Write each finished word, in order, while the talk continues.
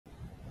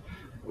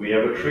We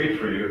have a treat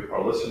for you,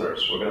 our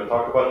listeners. We're going to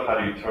talk about how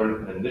do you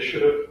turn an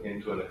initiative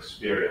into an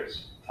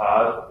experience.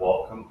 Todd,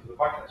 welcome to the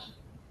podcast.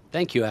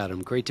 Thank you,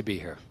 Adam. Great to be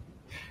here.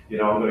 I'm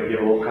going to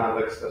give a little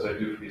context as I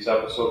do for these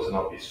episodes, and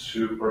I'll be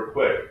super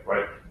quick,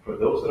 right? For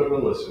those that have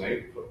been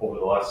listening, over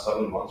the last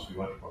 7 months, we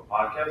went from a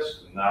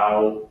podcast to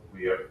now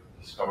we have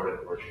discovered an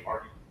emerging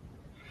market.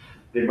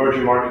 The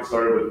emerging market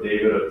started with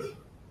David at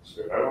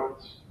Spirit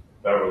Airlines,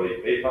 Beverly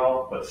at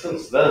PayPal, but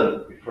since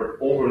then, we've heard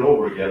over and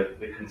over again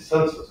the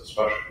consensus,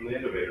 especially from the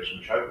innovators,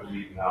 which I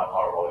believe now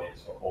our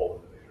audience are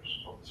all innovators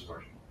of this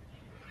emerging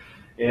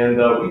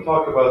market. And we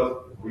talk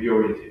about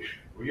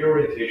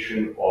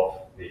reorientation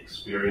of the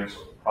experience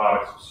of the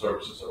products and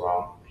services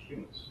around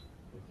humans,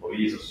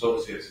 employees,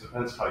 associates,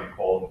 depends how you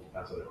call them,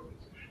 depends on the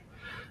organization.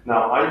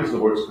 Now, I use the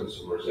words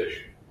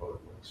consumerization for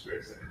the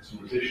experience. That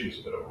consumerization is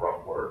a bit of a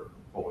rough word,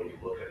 but when you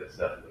look at its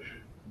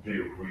definition,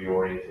 the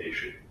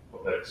reorientation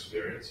of that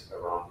experience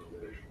around the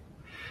individual.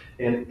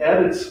 And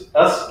at its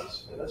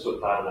essence, and that's what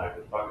Todd and I have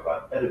been talking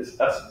about, at its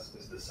essence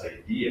is this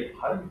idea of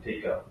how do you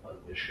take an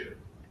initiative,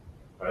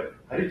 right?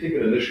 How do you take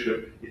an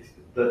initiative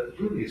that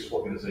really is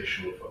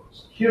organizationally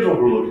focused? Here's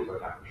what we're looking to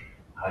accomplish.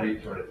 How do you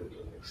turn it into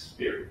an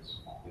experience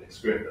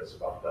that's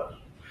about that?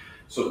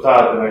 So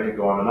Todd, and I can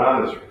go on and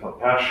on as you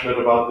become passionate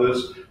about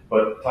this,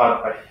 but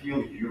Todd, I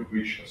feel you've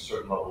reached a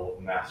certain level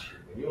of mastery.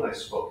 When you and I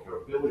spoke,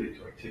 your ability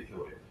to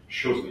articulate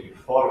shows that you've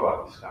thought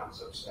about these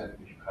concepts and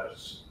you've had a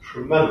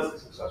tremendously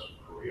successful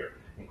career,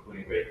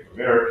 including Bank of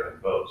America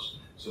and Bose.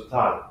 So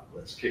Todd,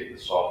 let's kick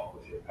this off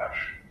with your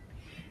passion.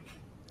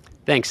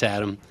 Thanks,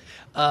 Adam.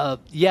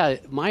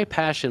 My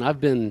passion,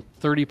 I've been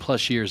 30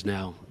 plus years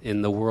now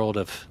in the world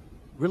of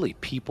really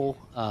people,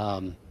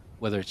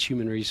 whether it's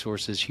human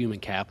resources, human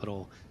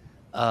capital.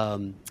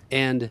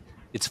 And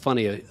it's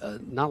funny,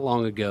 not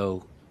long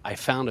ago, I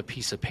found a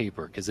piece of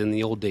paper, because in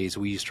the old days,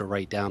 we used to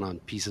write down on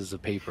pieces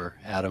of paper,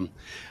 Adam.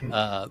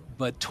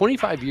 But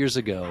 25 years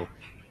ago,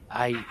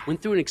 I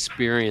went through an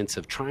experience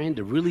of trying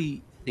to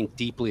really think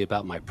deeply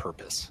about my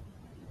purpose.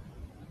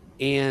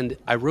 And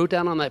I wrote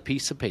down on that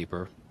piece of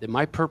paper that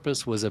my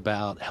purpose was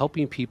about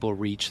helping people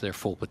reach their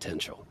full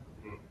potential.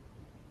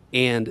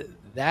 And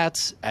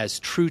that's as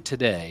true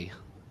today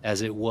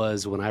as it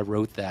was when I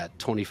wrote that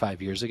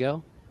 25 years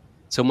ago.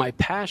 So my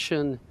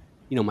passion,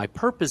 my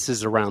purpose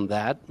is around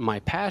that. My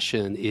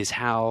passion is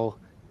how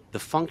the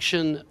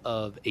function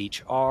of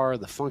HR,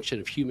 the function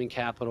of human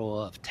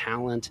capital, of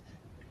talent,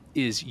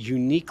 is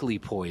uniquely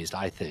poised,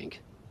 I think,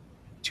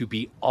 to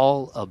be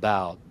all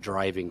about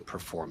driving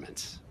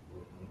performance.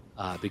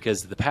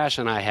 Because the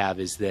passion I have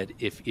is that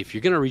if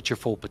you're going to reach your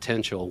full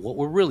potential, what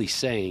we're really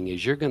saying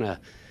is you're going to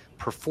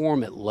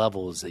perform at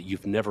levels that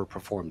you've never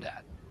performed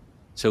at.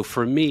 So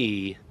for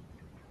me,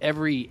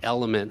 every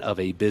element of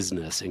a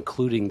business,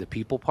 including the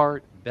people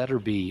part, better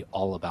be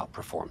all about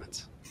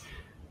performance.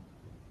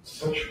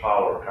 Such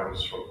power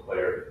comes from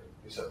clarity.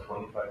 You said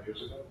 25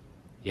 years ago?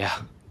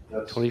 Yeah,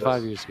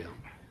 25 years ago.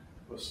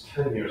 It was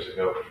 10 years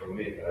ago for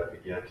me that I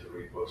began to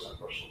read books on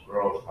personal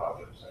growth,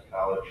 positive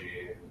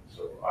psychology, and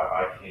so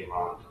I came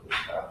on to this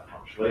path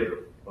much later.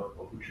 But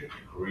would you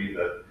agree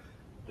that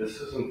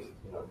this isn't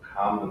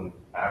common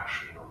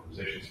action in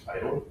organizations? I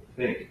don't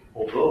think,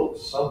 although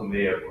some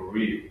may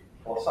agree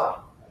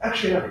philosophically,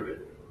 actually everybody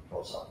agrees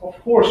philosophically,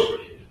 of course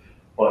we're here,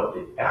 but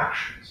the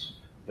actions,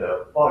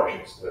 the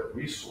budgets, the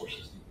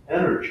resources, the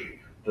energy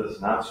does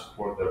not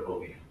support their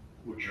belief.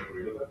 Would you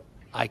agree with that?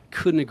 I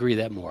couldn't agree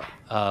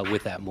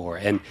with that more.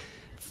 And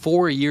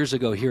 4 years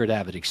ago here at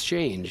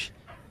AvidXchange,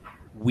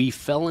 we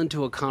fell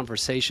into a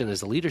conversation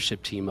as a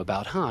leadership team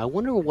about, I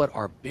wonder what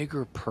our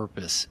bigger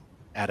purpose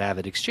at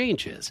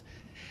AvidXchange is.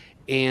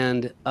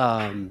 And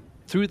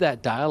through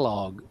that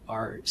dialogue,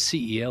 our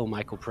CEO,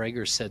 Michael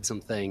Prager, said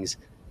some things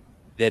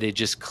that it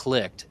just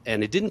clicked.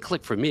 And it didn't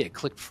click for me, it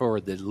clicked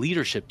for the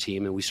leadership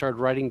team. And we started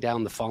writing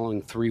down the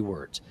following 3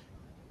 words.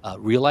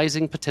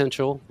 Realizing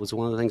potential was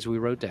one of the things we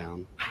wrote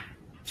down.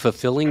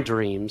 Fulfilling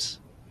dreams,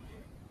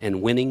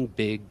 and winning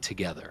big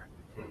together.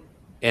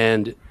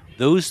 And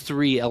those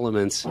 3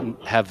 elements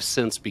have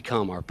since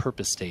become our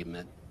purpose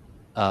statement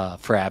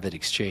for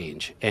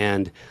AvidXchange.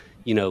 And,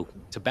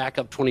 to back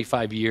up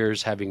 25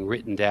 years, having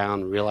written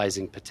down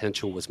realizing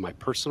potential was my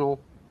personal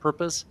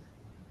purpose,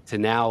 to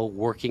now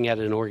working at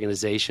an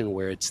organization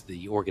where it's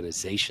the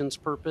organization's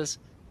purpose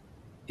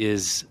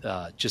is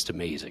just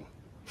amazing.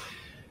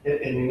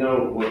 And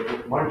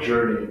my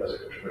journey as a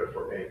contributor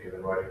for Inc. and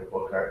then writing the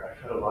book, I've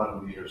had a lot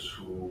of leaders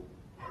who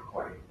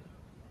proclaimed,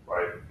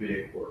 right,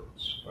 big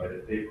words,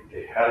 right?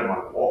 They had them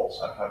on the walls.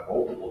 I've had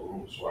multiple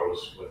rooms where I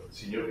was with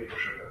senior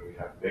leadership and we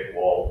have big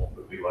walls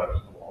with big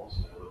letters on the walls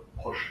and they would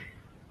push.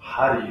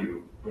 How do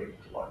you bring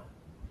it to life?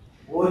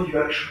 What do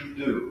you actually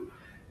do?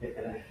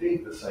 And I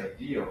think this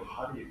idea of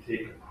how do you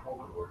take a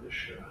program or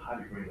initiative and how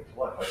do you bring it to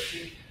life, I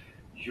think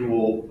you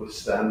will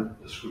withstand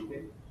the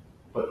scrutiny.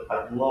 But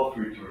I'd love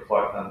for you to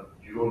reflect on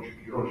you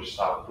don't just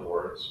stop with the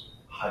words.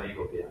 How do you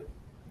go beyond?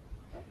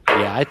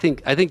 Yeah, I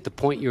think the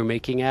point you're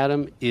making,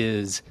 Adam,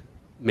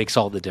 makes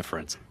all the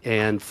difference.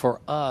 And for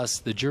us,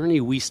 the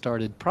journey we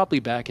started probably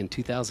back in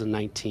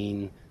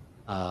 2019,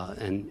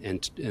 and in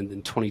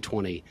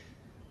 2020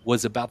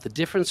 was about the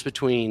difference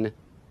between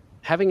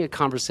having a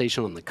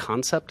conversation on the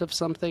concept of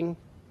something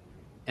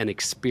and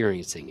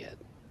experiencing it.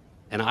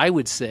 And I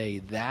would say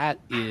that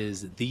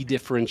is the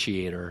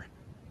differentiator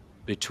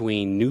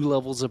between new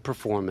levels of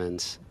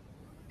performance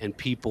and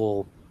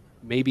people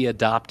maybe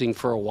adopting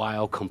for a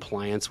while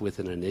compliance with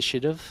an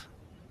initiative.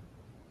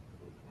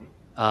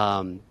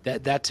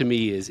 That to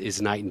me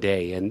is night and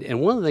day.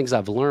 And one of the things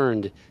I've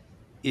learned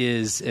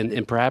is,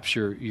 and perhaps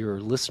your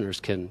listeners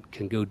can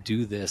go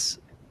do this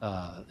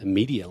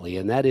immediately,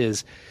 and that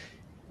is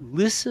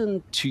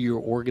listen to your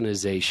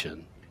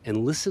organization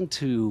and listen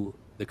to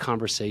the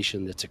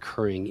conversation that's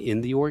occurring in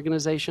the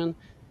organization.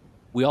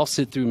 We all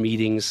sit through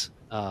meetings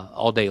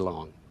all day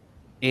long.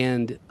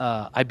 And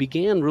I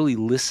began really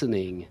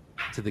listening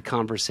to the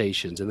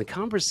conversations. And the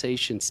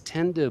conversations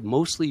tend to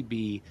mostly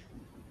be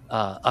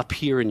up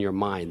here in your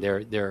mind.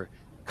 They're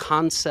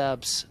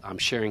concepts. I'm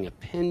sharing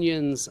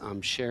opinions.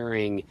 I'm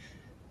sharing,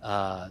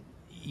 my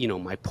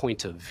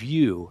point of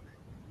view.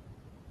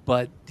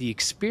 But the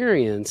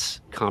experience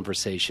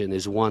conversation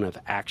is one of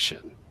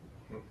action.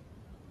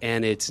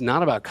 And it's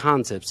not about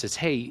concepts. It's,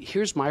 hey,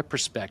 here's my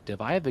perspective.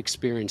 I have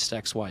experienced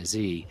X, Y,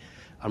 Z.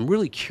 I'm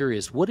really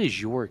curious, what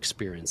is your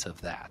experience of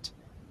that?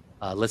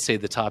 Let's say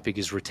the topic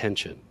is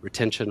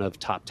retention of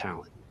top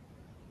talent.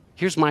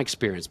 Here's my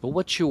experience, but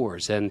what's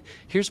yours? And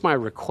here's my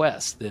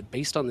request that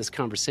based on this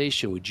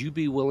conversation, would you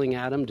be willing,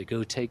 Adam, to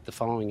go take the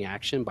following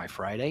action by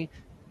Friday?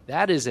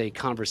 That is a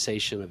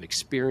conversation of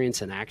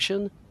experience and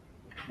action,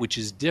 which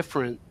is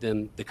different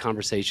than the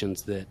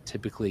conversations that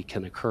typically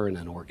can occur in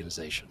an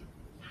organization.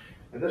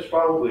 And there's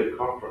probably a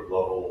comfort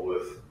level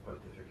with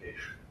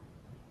quantification,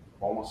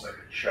 almost like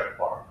a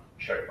checkbox.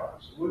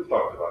 We've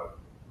talked about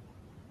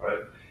it, right?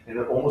 And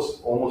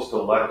almost a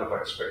lack of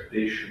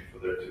expectation for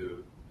there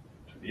to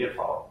be a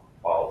follow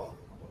on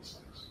those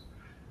things.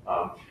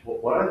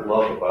 What I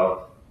love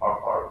about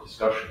our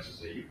discussions is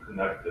that you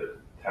connected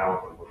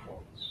talent and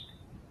performance,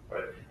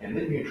 right? And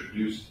then you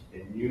introduced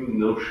a new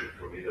notion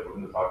for me that we're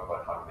going to talk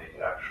about how to make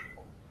it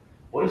actionable.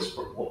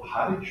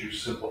 How did you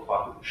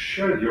simplify?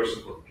 Share your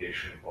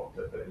simplification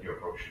of your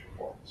approach to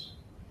performance.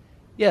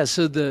 Yeah,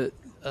 so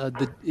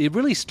it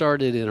really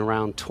started in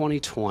around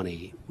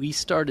 2020. We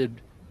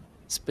started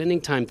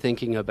spending time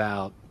thinking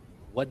about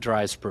what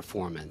drives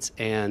performance.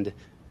 And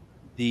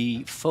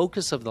the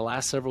focus of the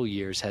last several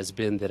years has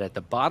been that at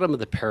the bottom of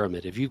the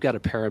pyramid, if you've got a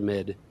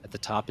pyramid, at the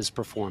top is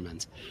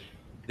performance,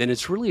 then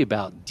it's really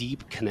about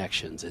deep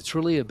connections. It's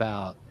really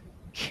about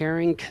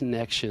caring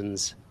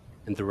connections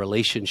and the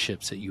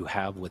relationships that you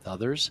have with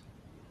others.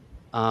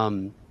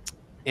 And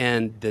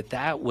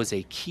that was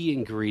a key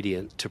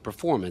ingredient to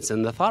performance.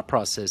 And the thought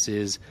process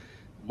is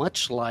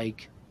much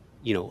like,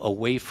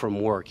 away from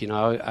work.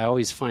 I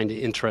always find it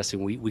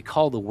interesting. We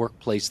call the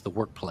workplace,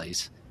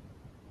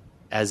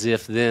 as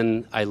if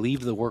then I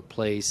leave the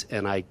workplace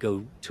and I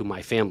go to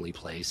my family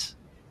place.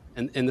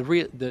 And the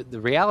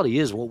reality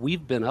is what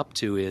we've been up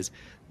to is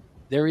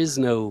there is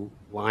no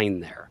line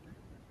there.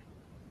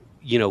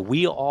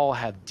 We all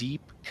have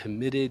deep,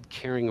 committed,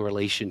 caring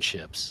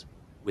relationships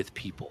with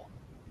people.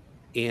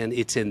 And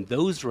it's in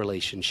those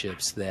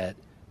relationships that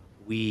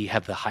we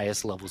have the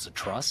highest levels of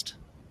trust.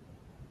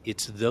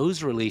 It's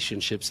those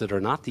relationships that are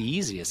not the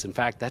easiest. In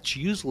fact,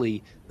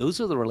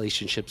 those are the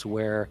relationships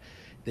where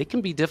they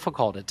can be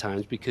difficult at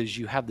times because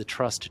you have the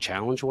trust to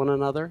challenge one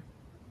another.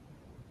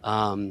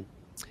 And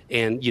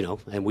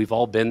we've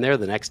all been there.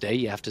 The next day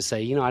you have to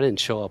say, I didn't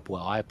show up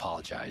well. I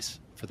apologize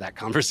for that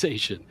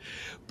conversation.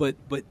 But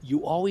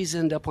you always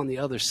end up on the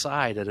other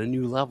side at a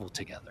new level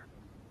together.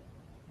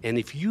 And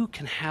if you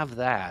can have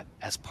that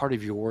as part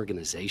of your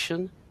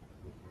organization,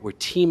 where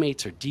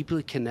teammates are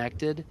deeply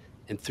connected,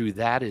 and through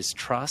that is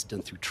trust,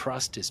 and through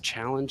trust is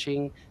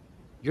challenging,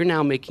 you're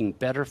now making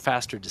better,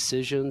 faster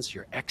decisions,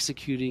 you're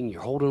executing,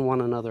 you're holding one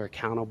another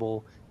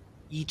accountable.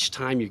 Each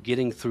time you're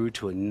getting through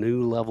to a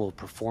new level of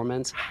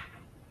performance.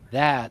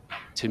 That,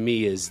 to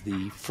me, is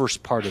the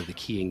first part of the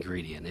key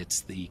ingredient.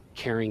 It's the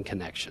caring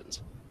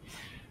connections.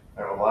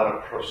 I have a lot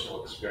of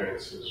personal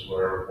experiences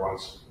where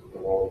once the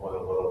world went a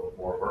little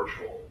more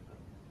virtual,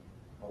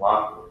 a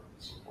lot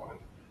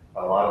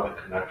of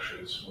the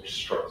connections were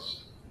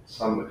stressed.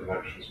 Some of the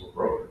connections were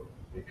broken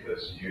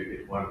because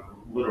it went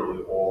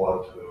literally all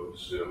onto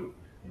Zoom.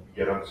 And you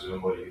get on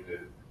Zoom, what do?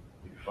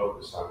 You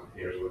focus on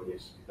here's what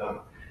needs to be done.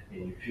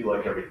 And you feel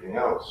like everything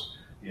else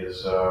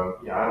is, I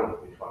don't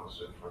want to be on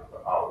Zoom for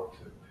another hour or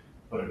two.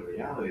 But in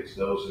reality, it's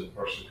those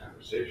in-person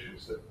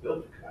conversations that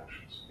build the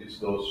connections. It's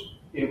those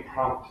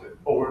impromptu,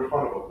 we're in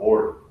front of a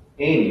board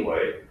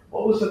anyway.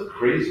 What was that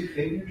crazy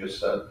thing you just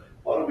said?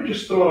 Why don't we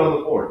just throw it on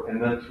the board?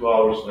 And then 2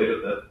 hours later,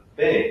 that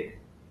thing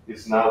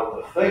is now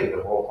the thing that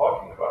we're all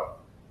talking about,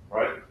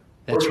 right?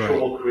 That's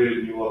Virtual right. created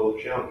a new level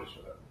of challenges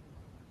for that.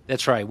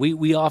 That's right.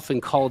 We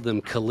often call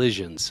them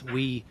collisions.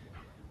 I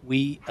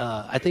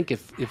think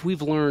if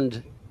we've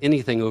learned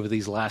anything over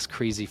these last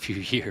crazy few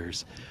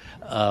years,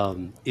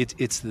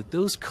 it's that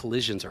those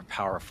collisions are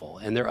powerful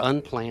and they're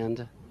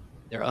unplanned,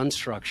 they're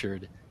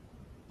unstructured,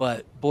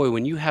 But boy,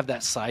 when you have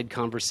that side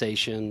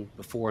conversation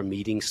before a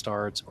meeting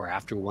starts or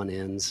after one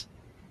ends,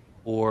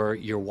 or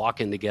you're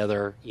walking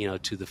together,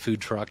 to the food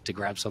truck to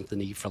grab something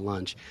to eat for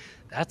lunch,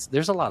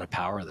 there's a lot of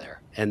power there.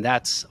 And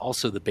that's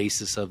also the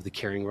basis of the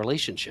caring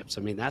relationships.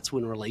 I mean, that's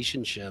when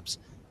relationships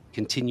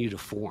continue to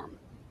form.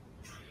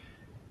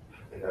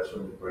 And that's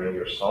when you bring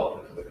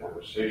yourself into the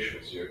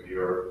conversations.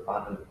 You're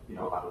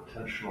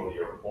unintentional,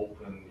 you're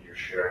open, you're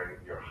sharing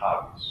your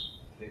hobbies,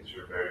 things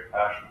you're very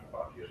passionate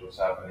about. Here's what's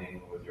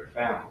happening with your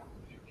family,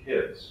 with your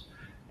kids.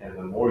 And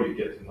the more you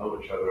get to know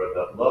each other at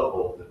that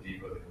level, the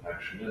deeper the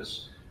connection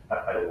is.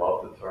 I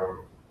love the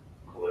term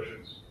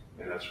collisions,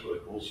 and that's really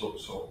cool.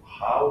 So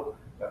how,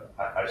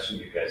 I assume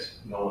you guys,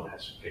 no one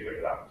has figured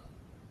it out.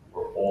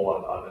 We're all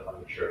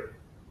on the journey,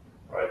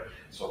 right?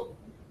 So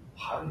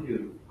how do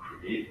you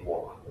create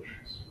more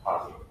collisions?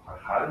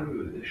 How do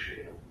you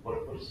initiate them?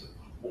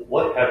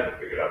 What have you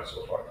figured out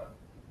so far?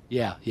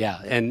 Yeah.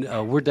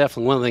 And we're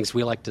definitely, one of the things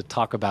we like to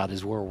talk about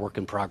is we're a work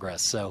in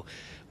progress. So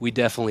we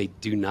definitely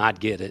do not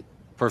get it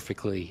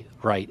perfectly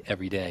right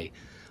every day.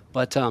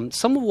 But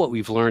some of what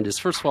we've learned is,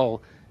 first of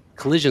all,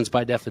 collisions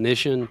by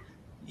definition,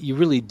 you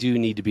really do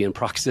need to be in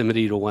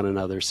proximity to one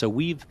another. So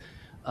we've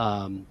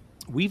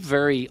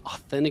very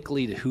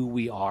authentically to who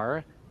we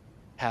are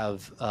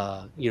have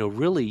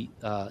really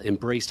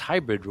embraced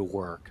hybrid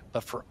work.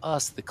 But for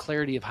us, the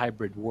clarity of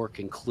hybrid work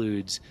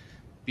includes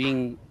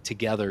being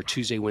together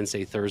Tuesday,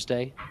 Wednesday,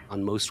 Thursday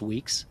on most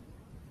weeks.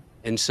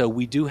 And so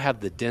we do have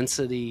the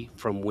density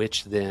from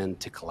which then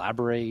to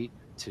collaborate,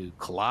 to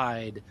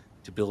collide,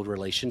 to build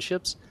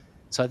relationships.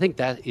 So I think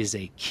that is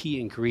a key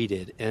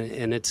ingredient.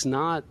 And it's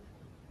not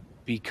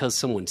because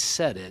someone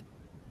said it.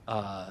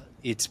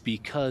 It's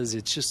because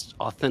it's just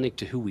authentic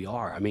to who we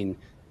are. I mean,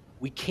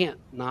 we can't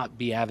not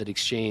be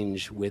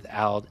AvidXchange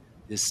without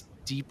this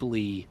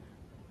deeply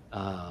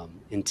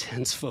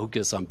intense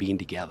focus on being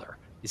together.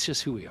 It's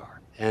just who we are.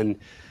 And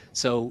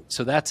so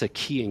that's a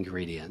key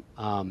ingredient.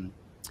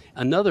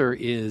 Another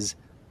is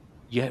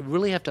you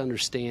really have to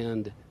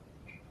understand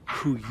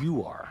who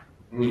you are.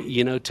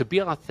 To be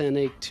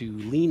authentic, to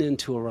lean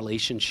into a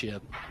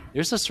relationship,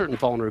 there's a certain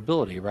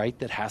vulnerability, right,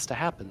 that has to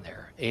happen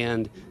there.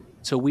 And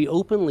so we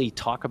openly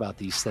talk about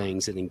these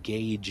things and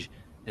engage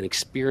and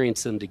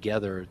experience them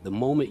together the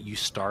moment you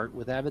start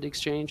with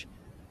AvidXchange,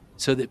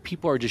 so that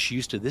people are just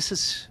used to this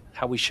is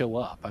how we show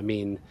up. I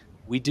mean,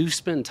 we do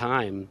spend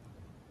time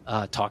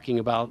talking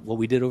about what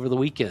we did over the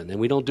weekend, and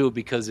we don't do it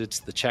because it's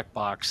the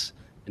checkbox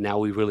and now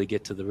we really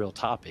get to the real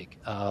topic.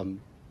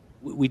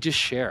 We just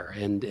share,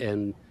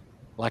 and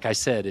like I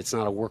said, it's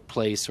not a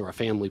workplace or a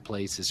family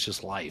place. It's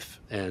just life.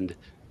 And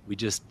we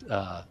just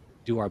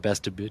do our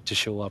best to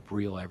show up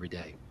real every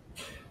day.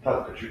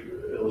 Todd, could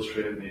you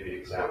illustrate maybe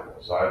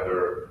examples?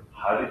 Either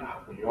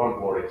when you're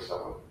onboarding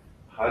someone,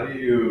 how do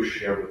you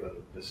share with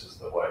them this is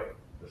the way,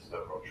 this is the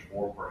approach?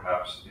 Or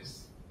perhaps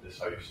is this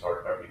how you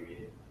start every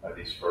meeting, at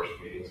these first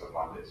meetings on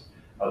Mondays?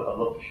 I'd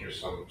love to hear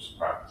some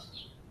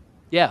practices.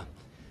 Yeah.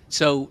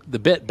 So the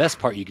best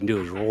part you can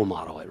do is role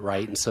model it,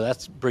 right? And so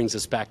that brings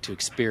us back to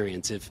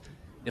experience.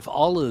 If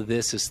all of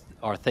this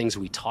are things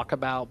we talk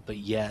about, but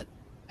yet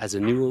as a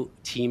new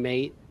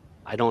teammate,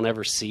 I don't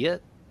ever see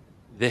it,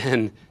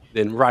 then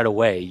right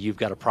away you've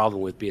got a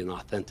problem with being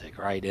authentic,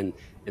 right? And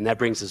that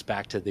brings us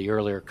back to the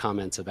earlier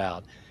comments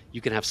about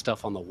you can have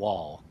stuff on the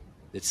wall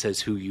that says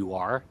who you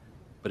are,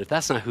 but if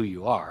that's not who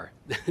you are,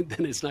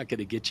 then it's not going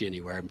to get you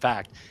anywhere. In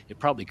fact, it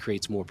probably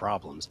creates more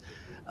problems.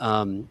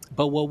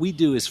 But what we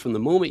do is from the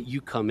moment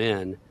you come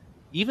in,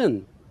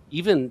 even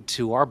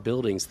to our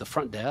buildings, the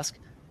front desk,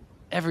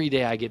 every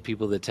day I get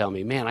people that tell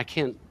me, man, I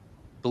can't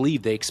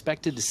believe they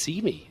expected to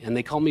see me and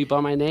they called me by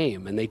my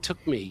name and they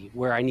took me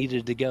where I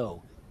needed to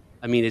go.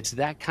 I mean, it's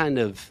that kind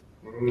of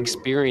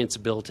experience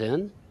built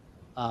in,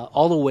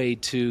 all the way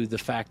to the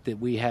fact that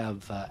we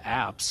have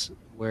apps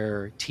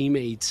where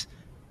teammates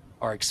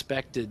are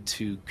expected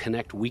to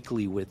connect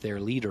weekly with their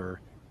leader,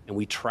 and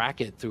we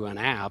track it through an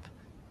app,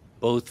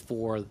 both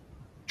for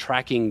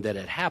tracking that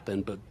it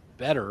happened, but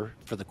better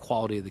for the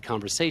quality of the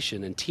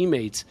conversation. And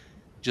teammates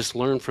just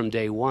learn from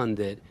day one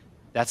that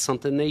that's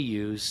something they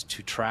use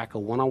to track a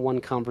one-on-one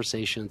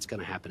conversation. It's going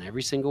to happen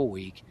every single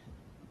week.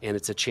 And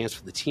it's a chance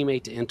for the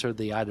teammate to enter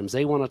the items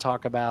they want to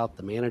talk about.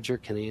 The manager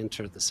can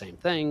enter the same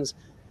things.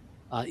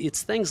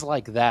 It's things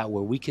like that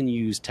where we can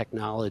use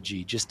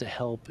technology just to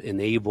help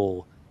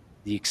enable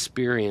the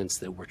experience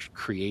that we're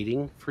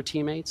creating for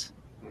teammates.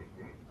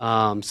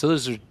 So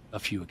those are a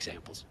few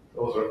examples.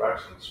 Those are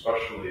excellent,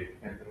 especially,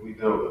 and we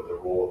know that the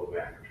role of a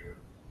manager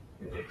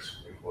in the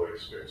employee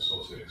experience,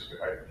 associate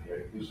experience,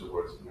 I use the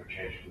words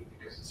interchangeably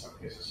because in some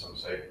cases some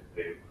say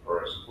they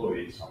prefer as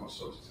employees, some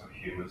associates, some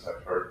humans.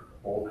 I've heard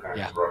all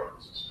kinds of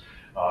references.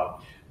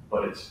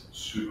 But it's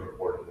super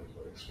important in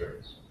employee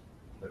experience.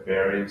 The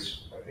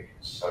variance, I think,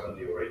 is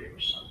 70 or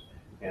 80%.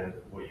 And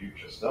what you've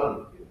just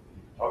done, you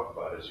talked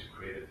about, is you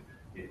created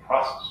a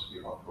process,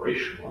 you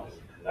operationalized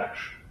the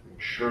connection, you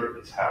ensure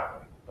it's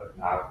happening, but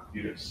not,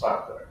 you didn't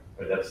stop there.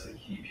 But that's the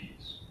key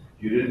piece.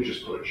 You didn't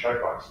just put a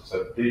checkbox and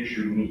said, did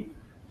you meet?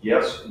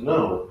 Yes,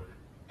 no,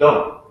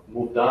 done.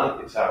 moved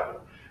on, it's happened.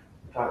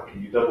 Todd,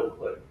 can you double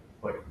click?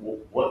 Like,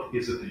 what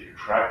is it that you're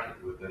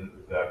tracking within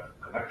that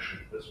connection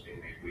that's being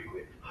made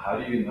weekly? How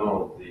do you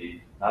know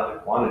not the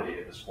quantity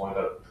at this point,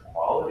 but the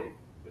quality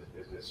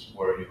is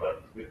where you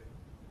like to be?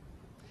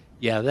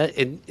 Yeah,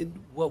 and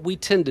what we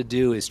tend to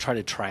do is try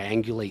to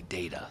triangulate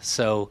data.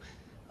 So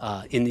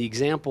in the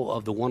example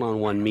of the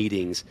one-on-one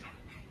meetings,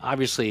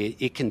 obviously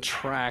it can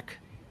track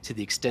to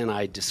the extent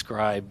I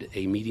described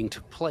a meeting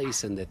took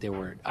place and that there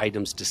were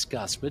items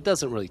discussed, but it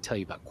doesn't really tell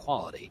you about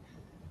quality.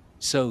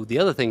 So the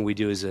other thing we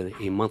do is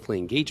a monthly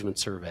engagement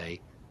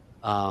survey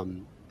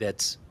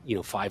that's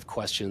 5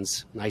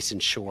 questions, nice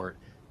and short.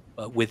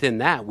 But within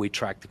that, we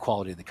track the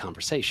quality of the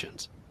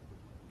conversations,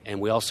 and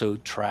we also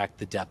track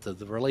the depth of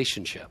the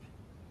relationship.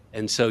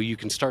 And so you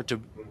can start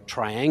to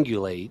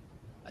triangulate.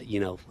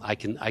 I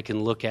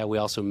can look at. We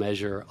also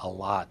measure a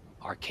lot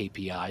our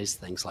KPIs,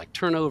 things like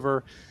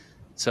turnover.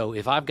 So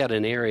if I've got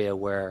an area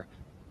where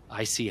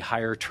I see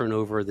higher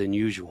turnover than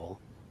usual,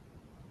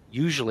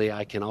 usually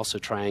I can also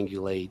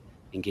triangulate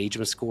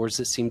engagement scores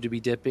that seem to be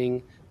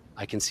dipping.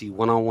 I can see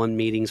one-on-one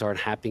meetings aren't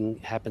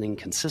happening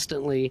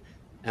consistently,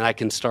 and I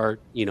can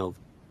start,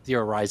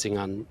 theorizing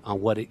on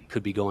what it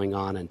could be going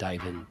on and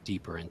dive in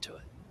deeper into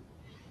it.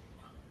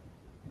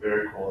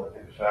 Very cool.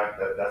 In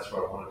fact, that's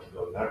where I wanted to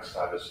go next.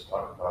 I was to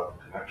talk about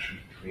the connection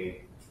between,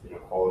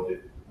 quality,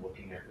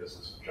 looking at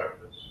business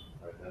objectives,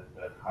 right?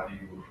 And how do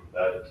you move from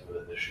that into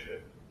an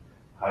initiative?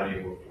 How do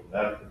you move from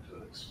that into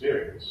an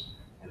experience?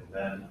 And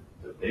then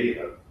the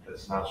data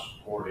that's now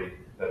supporting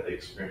that the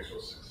experience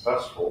was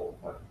successful,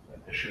 that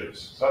the initiative is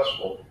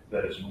successful,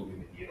 that is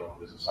moving the needle on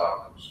business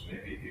outcomes. So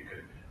maybe you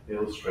could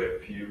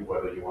illustrate a few,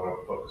 whether you want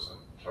to focus on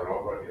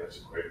turnover, I think that's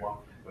a great one,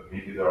 but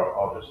maybe there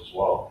are others as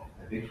well.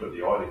 I think for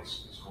the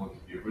audience, it's going to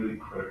be really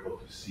critical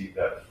to see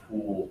that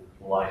full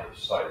line of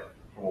sight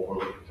from what we're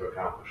looking to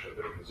accomplish at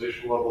the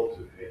organization level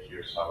to, hey,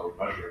 here's how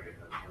we're measuring it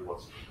and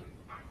what's the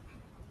thing.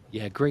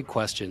 Yeah, great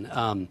question.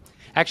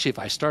 Actually, if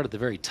I start at the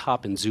very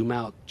top and zoom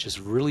out just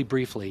really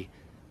briefly,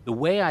 the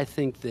way I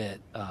think that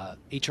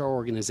HR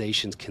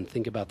organizations can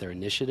think about their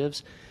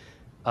initiatives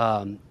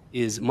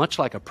is much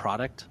like a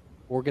product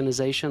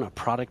organization, a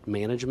product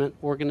management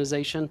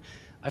organization.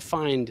 I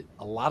find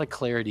a lot of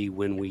clarity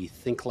when we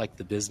think like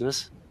the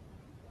business,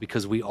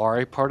 because we are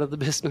a part of the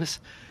business.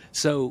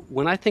 So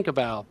when I think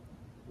about,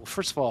 well,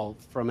 first of all,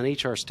 from an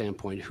HR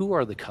standpoint, who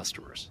are the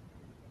customers?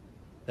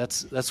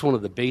 That's one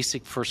of the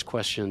basic first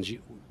questions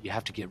you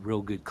have to get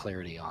real good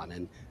clarity on.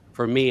 And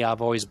for me,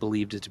 I've always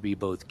believed it to be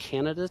both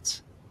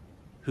candidates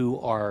who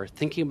are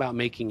thinking about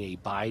making a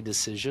buy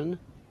decision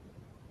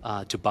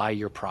to buy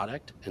your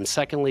product. And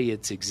secondly,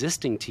 it's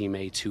existing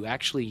teammates who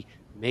actually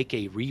make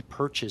a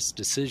repurchase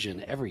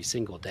decision every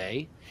single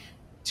day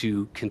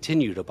to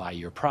continue to buy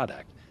your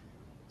product.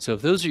 So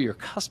if those are your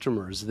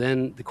customers,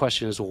 then the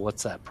question is, well,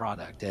 what's that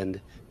product? And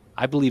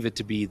I believe it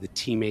to be the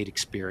teammate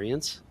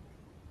experience.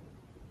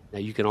 Now,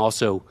 you can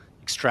also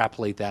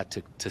extrapolate that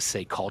to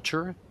say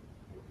culture,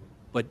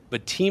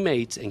 but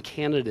teammates and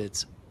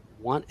candidates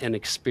want an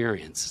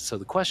experience. So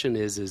the question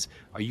is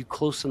are you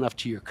close enough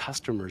to your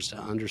customers to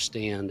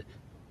understand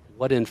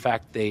what in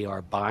fact they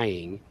are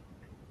buying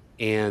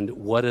and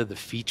what are the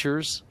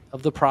features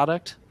of the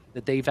product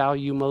that they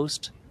value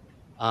most,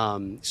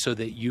 so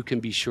that you can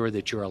be sure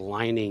that you're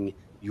aligning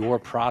your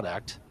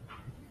product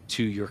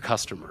to your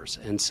customers.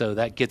 And so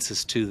that gets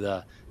us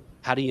to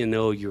how do you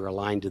know you're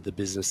aligned to the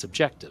business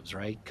objectives,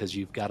 right? Because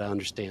you've got to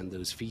understand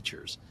those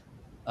features.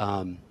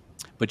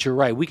 But you're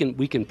right. We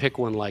can pick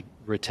one like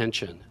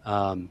retention.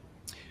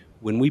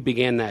 When we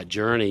began that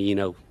journey,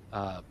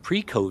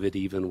 pre-COVID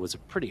even was a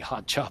pretty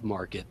hot job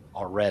market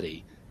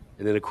already,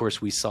 and then of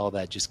course we saw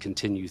that just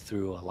continue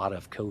through a lot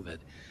of COVID.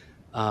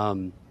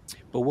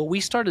 But what we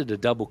started to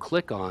double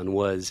click on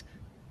was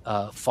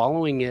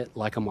following it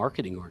like a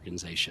marketing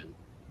organization.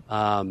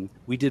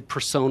 We did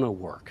persona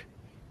work,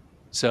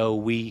 so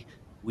we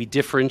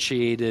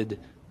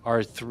differentiated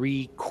our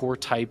 3 core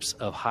types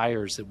of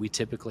hires that we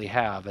typically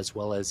have, as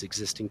well as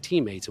existing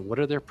teammates. And what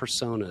are their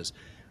personas?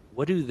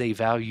 What do they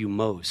value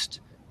most?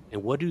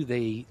 And what do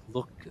they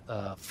look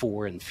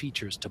for in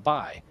features to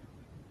buy?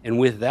 And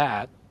with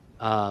that,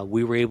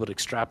 we were able to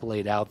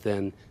extrapolate out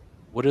then,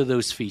 what are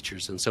those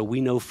features? And so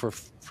we know,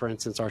 for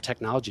instance, our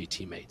technology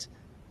teammates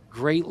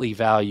greatly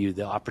value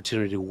the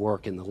opportunity to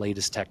work in the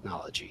latest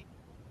technology.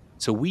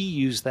 So we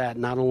use that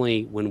not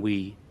only when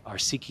we are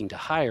seeking to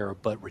hire,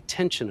 but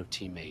retention of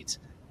teammates.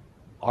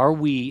 Are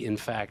we, in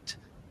fact,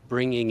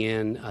 bringing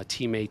in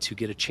teammates who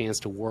get a chance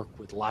to work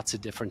with lots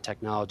of different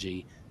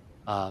technology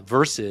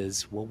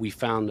versus what we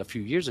found a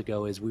few years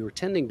ago is we were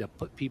tending to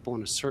put people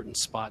in a certain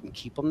spot and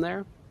keep them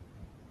there.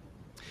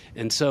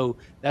 And so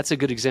that's a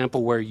good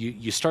example where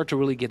you start to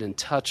really get in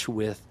touch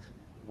with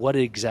what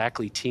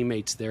exactly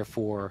teammates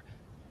therefore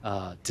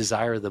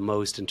desire the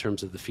most in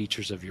terms of the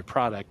features of your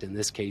product. In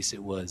this case,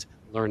 it was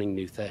learning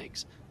new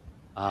things.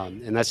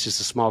 And that's just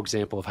a small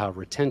example of how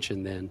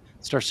retention then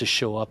starts to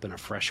show up in a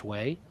fresh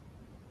way,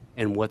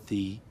 and what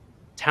the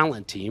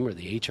talent team or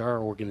the HR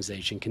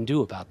organization can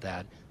do about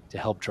that to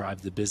help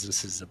drive the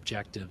business's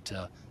objective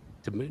to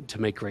to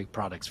make great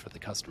products for the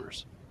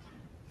customers.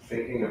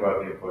 Thinking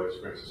about the employee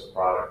experience as a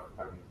product,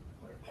 I mean,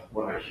 like,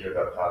 when I hear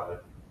that topic,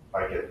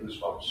 I get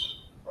goosebumps,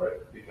 right?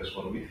 Because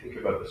when we think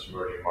about this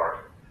emerging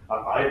market,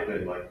 I've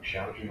been like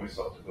challenging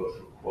myself to go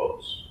through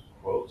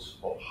quotes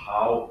of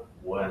how,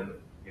 when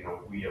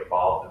we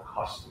evolve the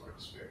customer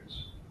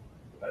experience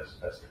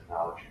as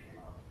technology came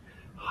out.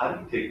 How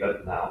do you take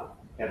that now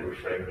and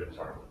reframe it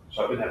internally?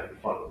 So I've been having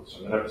fun with this.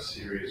 I'm going to have a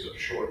series of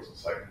shorts and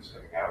segments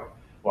coming out.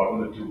 Well, I'm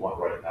going to do one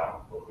right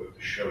now, real quick,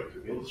 to show,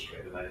 to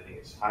illustrate, and I think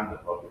it's time to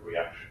love the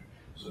reaction.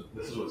 So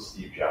this is what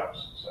Steve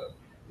Jobs said.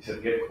 He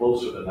said, get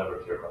closer than ever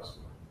to your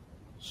customer.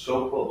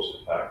 So close,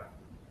 in fact,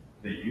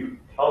 that you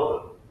tell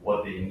them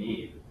what they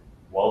need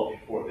well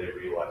before they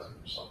realize it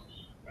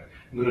themselves. Right?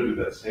 I'm going to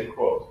do that same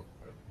quote,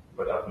 right?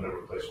 But I'm going to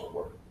replace one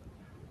word.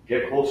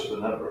 Get closer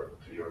than ever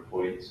to your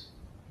employees.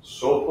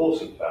 So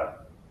close, in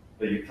fact,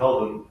 that you tell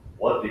them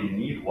what they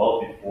need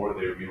well before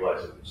they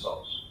realize it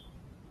themselves.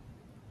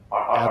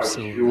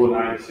 Absolutely. Are you and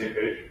I on the same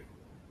page?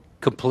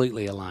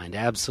 Completely aligned,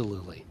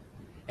 absolutely.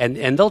 And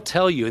they'll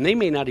tell you, and they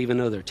may not even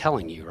know they're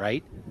telling you,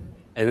 right?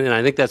 And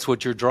I think that's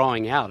what you're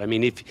drawing out. I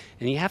mean,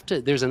 you have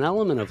to, there's an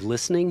element of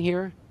listening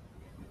here,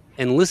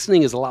 and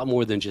listening is a lot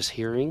more than just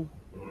hearing,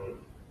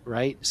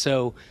 right?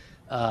 So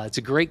it's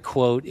a great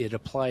quote. It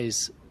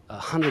applies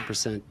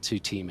 100% to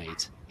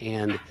teammates.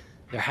 And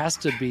there has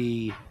to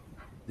be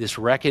this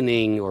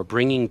reckoning or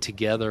bringing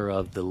together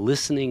of the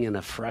listening in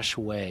a fresh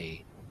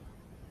way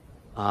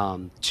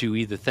to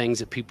either things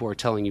that people are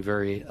telling you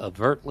very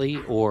overtly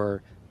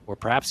or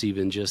perhaps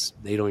even just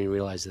they don't even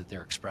realize that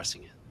they're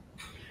expressing it.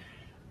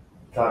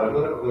 Todd, I'm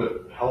going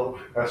to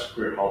ask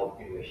for your help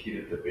in the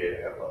heated debate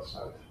I had last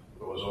night.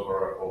 It was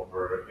over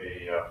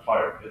a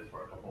fire pit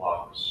for a couple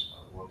hours.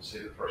 I won't say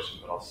the person,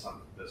 but I'll send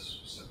this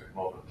specific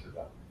moment to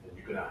them, and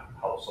you can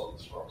help solve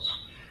this for us.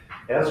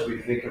 As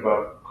we think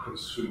about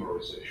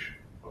consumerization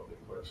of the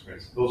employee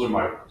experience, those are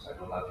my words,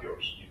 I know not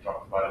yours. You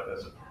talked about it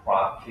as a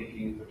product,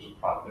 thinking in terms of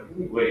product. There are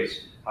many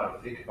ways how to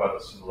think about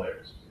the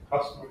similarities between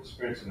customer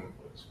experience and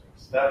employee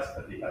experience. That's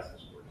at the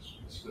essence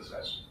of this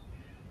discussion.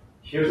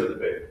 Here's the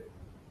debate.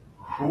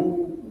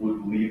 Who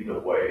would lead the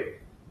way,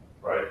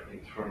 right, in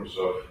terms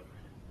of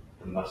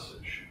the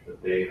message, the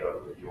data,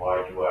 the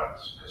UI,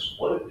 UX? Because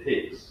what it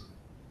takes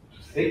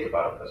to think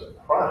about it as a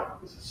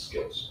product is a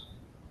skill set,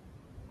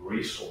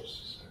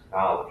 resources,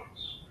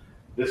 technologies.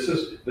 This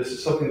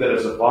is something that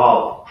has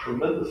evolved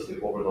tremendously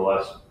over the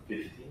last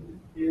 15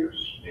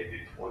 years,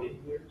 maybe 20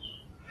 years.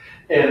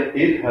 And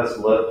it has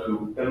led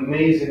to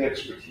amazing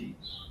expertise.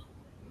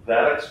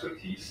 That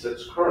expertise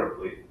sits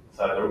currently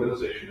inside the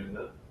organization in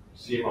the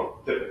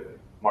CMO, typically,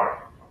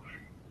 marketing function.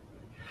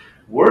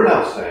 We're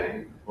now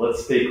saying,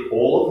 let's take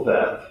all of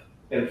that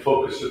and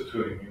focus it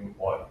to a new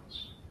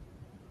audience.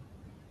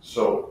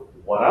 So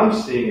what I'm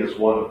seeing is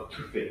one of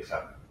two things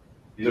happening.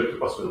 These are two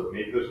possibilities.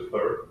 Maybe there's a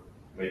third.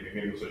 Maybe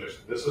we'll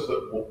suggest this is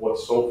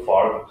what's so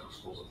far the two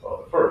schools of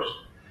thought. The first,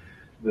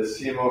 the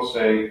CMO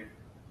saying,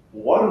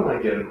 why don't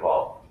I get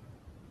involved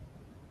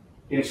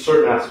in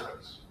certain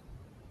aspects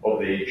of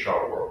the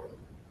HR world,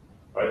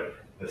 right?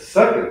 The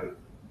second,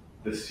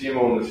 the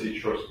CMO and the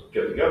CHROs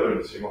get together,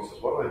 and the CMO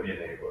says, why don't I be an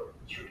enabler,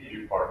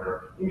 strategic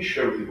partner? Let me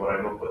share with you what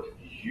I know, but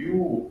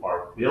you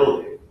are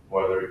building,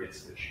 whether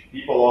it's the chief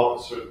people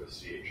officer, the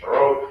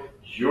CHRO,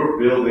 you're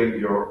building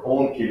your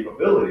own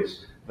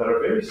capabilities that are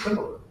very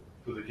similar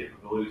to the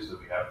capabilities that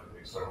we have for the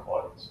external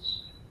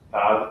audiences.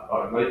 Todd,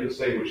 I'm not even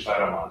saying which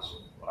side I'm on, so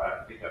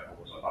I think that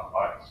was not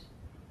biased.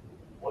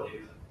 What do you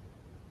think?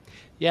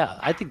 Yeah,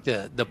 I think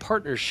the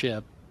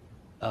partnership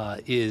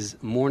is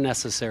more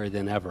necessary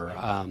than ever.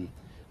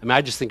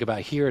 I just think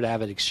about here at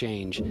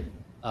AvidXchange,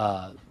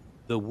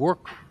 the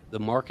work the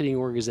marketing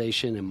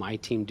organization and my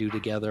team do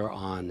together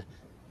on,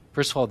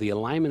 first of all, the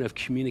alignment of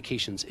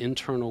communications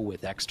internal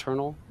with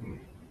external,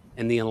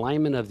 and the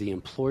alignment of the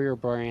employer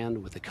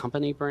brand with the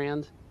company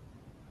brand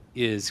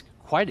is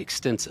quite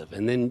extensive.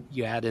 And then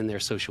you add in their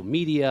social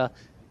media.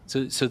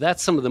 So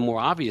that's some of the more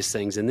obvious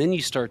things. And then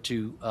you start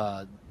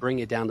to bring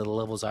it down to the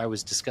levels I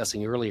was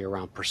discussing earlier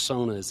around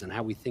personas and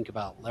how we think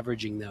about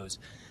leveraging those.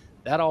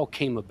 That all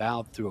came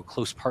about through a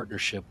close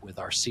partnership with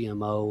our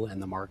CMO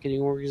and the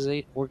marketing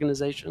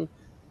organization.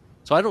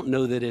 So I don't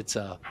know that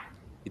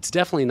it's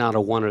definitely not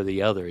a one or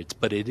the other,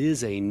 but it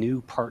is a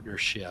new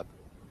partnership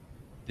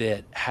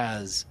that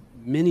has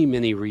many,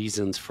 many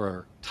reasons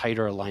for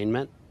tighter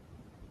alignment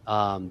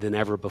than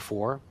ever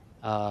before,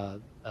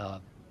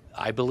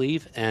 I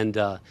believe. And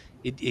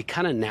it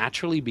kind of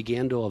naturally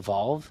began to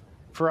evolve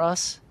for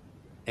us,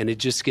 and it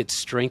just gets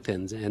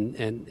strengthened.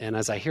 And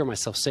as I hear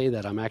myself say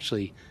that, I'm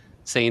actually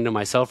saying to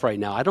myself right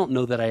now, I don't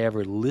know that I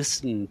ever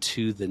listened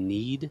to the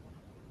need.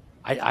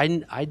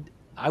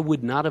 I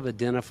would not have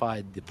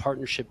identified the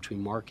partnership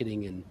between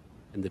marketing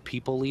and the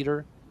people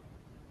leader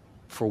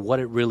for what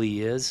it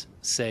really is,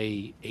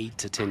 say 8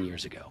 to 10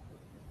 years ago.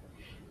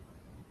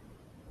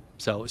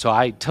 So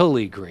I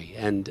totally agree,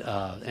 and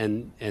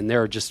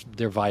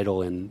they're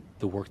vital in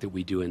the work that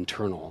we do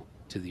internal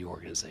to the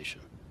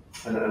organization.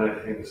 And I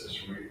think this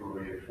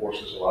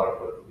reinforces a lot of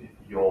what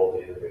you all,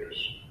 the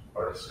innovators,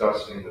 are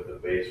discussing, the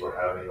debates we're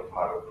having of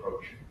how to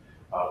approach it.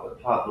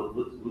 But Todd,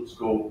 let's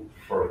go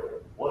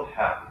further. What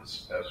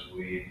happens as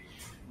we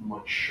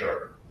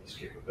mature this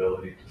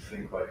capability to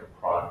think like a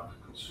product,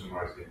 to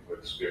consumerize the employee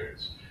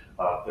experience?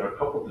 There are a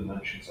couple of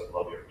dimensions I'd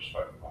love your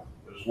perspective on.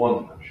 There's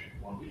one dimension.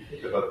 When we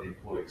think about the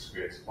employee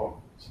experience,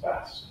 it's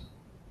vast.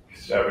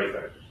 It's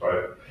everything,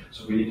 right?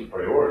 So we need to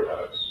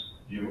prioritize.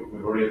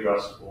 We've already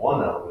addressed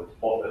one element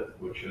of it,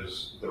 which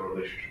is the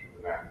relationship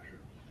with the manager.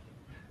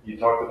 You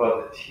talked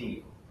about the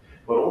team,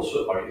 but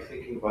also are you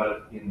thinking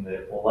about it in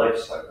the life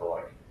cycle?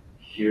 Like,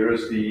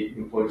 here's the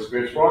employee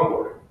experience for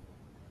onboarding.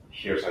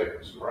 Here's how you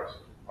consumerize it.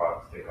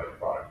 Product, think like a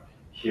product.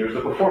 Here's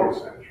the performance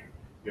management.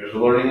 Here's the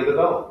learning and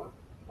development.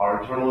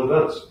 Our internal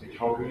events,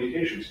 internal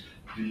communications.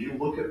 Do you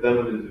look at them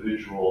in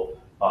individual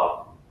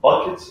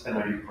buckets, and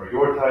are you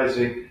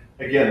prioritizing?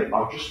 Again,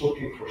 I'm just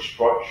looking for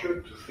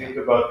structure to think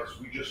about, because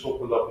we just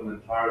opened up an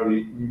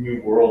entirely new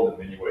world in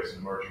many ways, an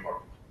emerging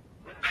market.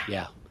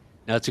 Yeah,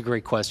 that's a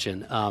great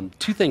question.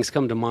 Two things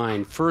come to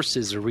mind. First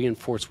is to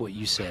reinforce what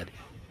you said.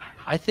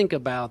 I think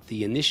about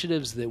the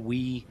initiatives that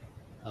we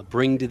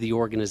bring to the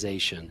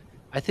organization.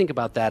 I think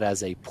about that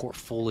as a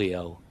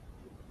portfolio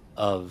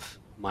of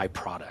my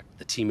product,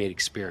 the teammate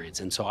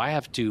experience. And so I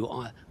have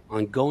to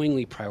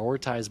ongoingly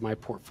prioritize my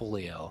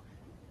portfolio.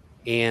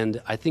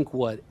 And I think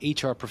what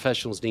HR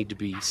professionals need to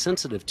be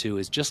sensitive to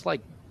is just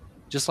like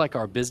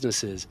our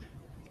businesses,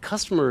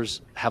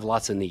 customers have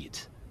lots of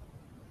needs,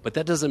 but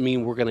that doesn't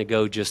mean we're going to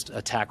go just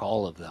attack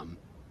all of them,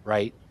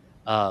 right?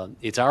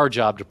 It's our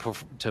job to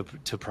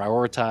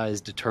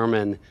prioritize,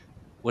 determine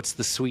what's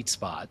the sweet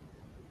spot.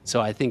 So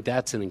I think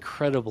that's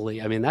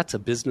that's a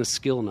business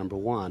skill, number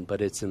one,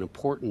 but it's an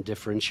important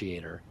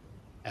differentiator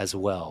as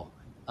well.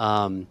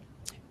 And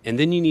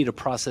then you need a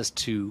process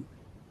to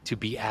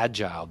be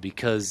agile,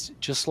 because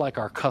just like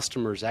our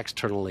customers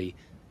externally,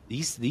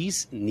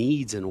 these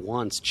needs and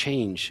wants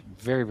change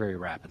very, very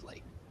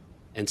rapidly.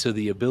 And so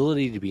the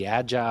ability to be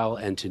agile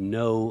and to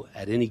know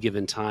at any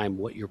given time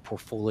what your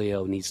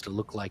portfolio needs to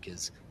look like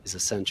is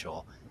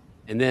essential.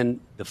 And then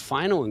the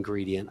final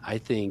ingredient, I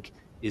think,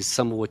 is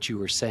some of what you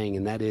were saying,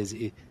 and that is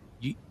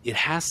it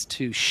has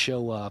to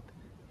show up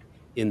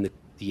in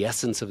the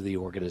essence of the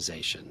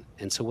organization.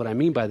 And so what I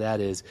mean by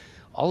that is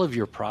all of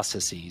your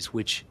processes,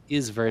 which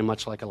is very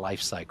much like a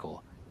life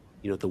cycle,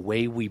 the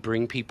way we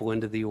bring people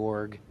into the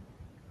org,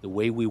 the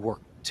way we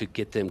work to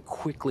get them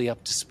quickly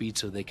up to speed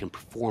so they can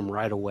perform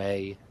right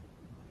away,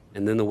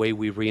 and then the way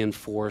we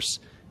reinforce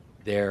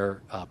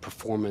their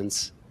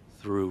performance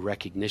through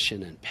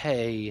recognition and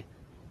pay.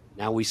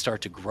 Now we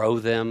start to grow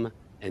them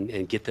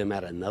and get them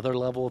at another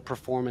level of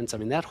performance. I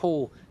mean, that's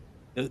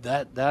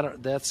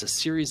a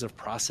series of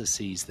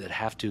processes that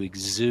have to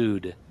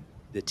exude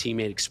the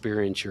teammate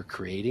experience you're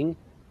creating.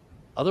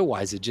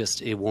 Otherwise,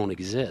 it won't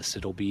exist.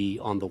 It'll be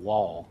on the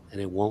wall, and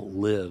it won't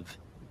live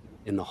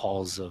in the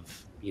halls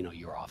of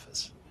your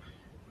office.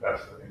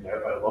 Fascinating.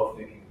 I love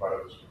thinking about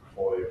it as a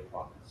portfolio of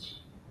products.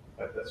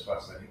 That's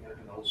fascinating.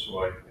 And also,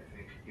 I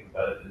think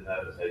embedded in that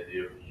is the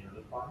idea of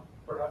unifying,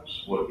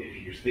 perhaps.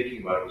 If you're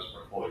thinking about it as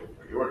portfolio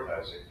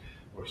prioritizing,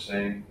 we're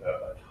saying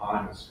a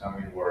time is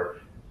coming where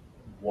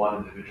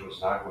one individual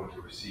is not going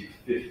to receive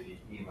 50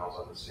 emails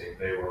on the same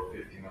day or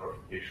 50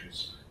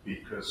 notifications,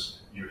 because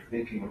you're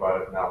thinking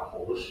about it now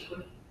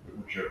holistically.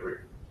 Would you agree?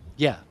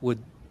 Yeah,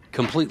 would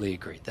completely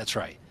agree. That's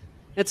right.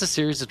 It's a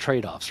series of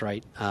trade-offs,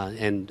 right?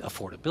 And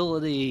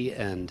affordability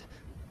and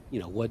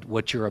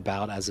what you're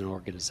about as an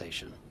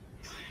organization.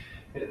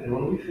 And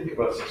when we think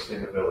about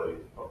sustainability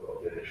of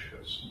the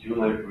initiatives, you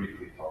and I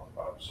briefly talked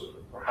about it. So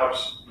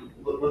perhaps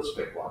let's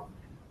pick one.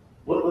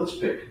 Let's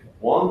pick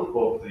one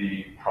of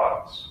the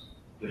products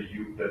that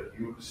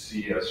you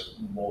see as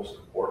most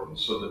important,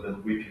 so that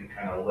then we can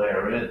kind of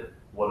layer in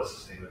what does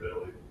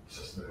sustainability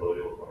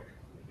look like.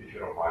 If you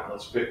don't mind,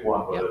 let's pick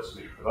one, whether it's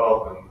leadership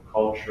development,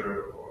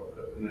 culture, or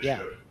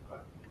initiative.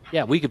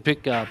 Yeah, we could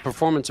pick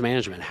performance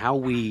management, how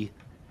we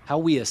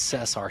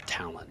assess our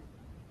talent.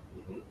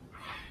 Mm-hmm.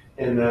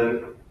 And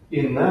then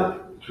in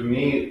that, to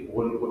me,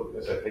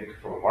 as I think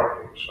from a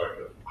marketing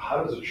perspective,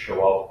 how does it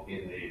show up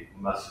in the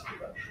message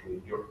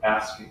eventually? You're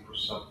asking for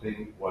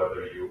something,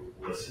 whether you're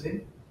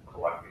listening,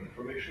 collecting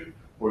information,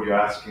 or you're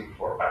asking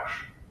for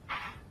action.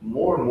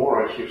 More and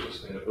more I hear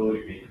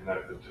sustainability being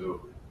connected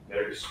to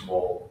very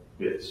small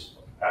bits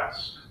of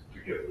ask to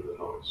get rid of the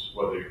noise,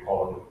 whether you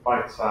call them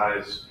bite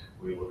size,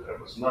 we look at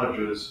them as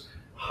nudges.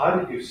 How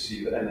do you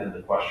see that? And then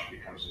the question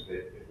becomes,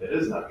 if it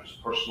is not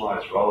just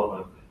personalized,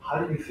 relevant, how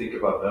do you think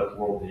about that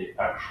world, the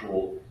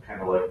actual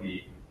kind of like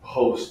the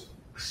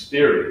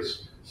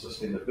post-experience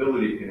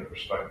sustainability in a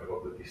perspective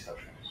of these touch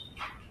points?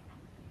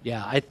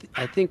 Yeah,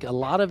 I think a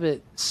lot of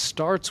it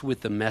starts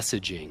with the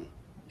messaging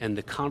and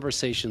the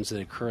conversations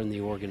that occur in the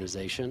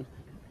organization.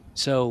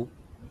 So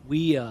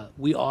we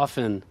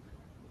often,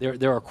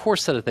 there are a core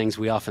set of things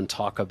we often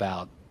talk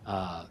about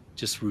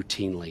just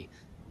routinely.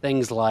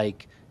 Things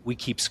like we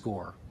keep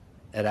score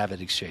at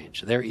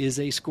AvidXchange. There is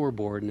a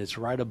scoreboard, and it's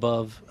right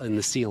above in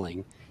the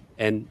ceiling,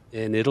 and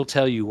it'll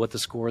tell you what the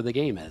score of the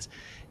game is.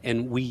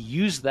 And we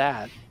use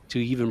that to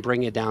even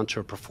bring it down to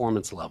a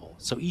performance level.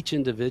 So each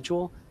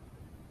individual,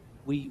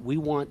 we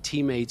want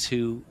teammates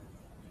who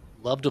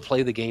love to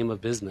play the game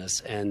of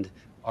business and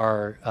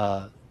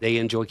they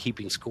enjoy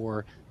keeping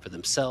score for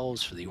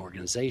themselves, for the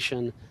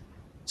organization.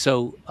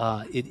 So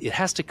it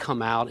has to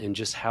come out in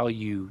just how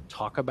you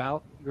talk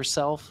about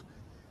yourself,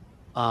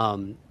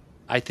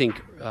 I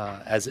think,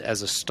 as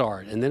a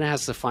start. And then it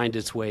has to find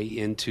its way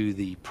into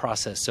the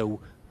process. So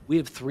we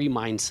have 3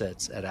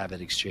 mindsets at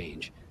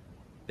AvidXchange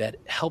that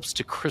helps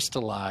to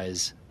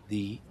crystallize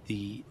the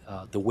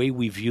way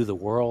we view the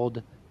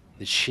world,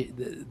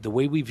 the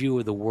way we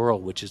view the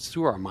world, which is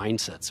through our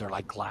mindsets. They're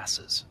like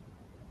glasses.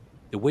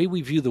 The way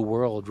we view the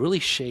world really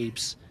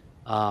shapes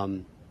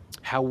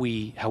how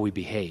we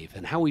behave,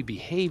 and how we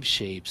behave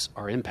shapes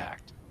our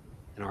impact,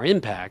 and our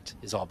impact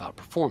is all about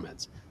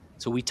performance.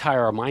 So we tie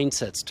our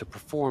mindsets to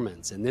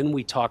performance, and then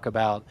we talk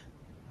about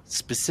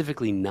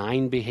specifically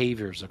 9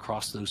 behaviors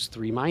across those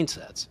 3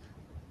 mindsets.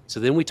 So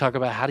then we talk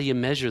about how do you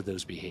measure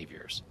those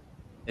behaviors,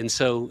 and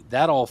so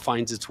that all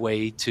finds its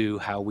way to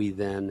how we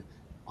then,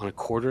 on a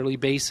quarterly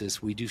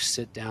basis, we do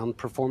sit-down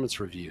performance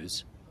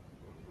reviews.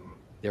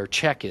 There are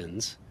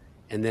check-ins.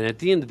 And then at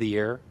the end of the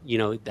year,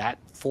 that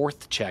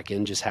 4th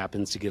check-in just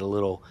happens to get a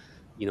little,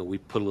 we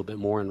put a little bit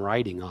more in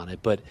writing on it.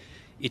 But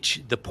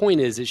the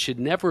point is, it should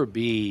never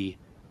be,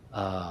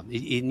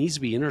 it needs to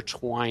be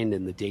intertwined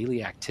in the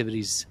daily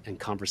activities and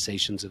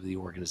conversations of the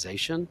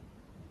organization.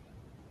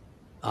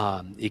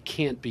 It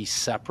can't be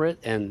separate.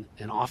 And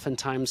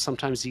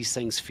sometimes these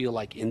things feel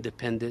like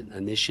independent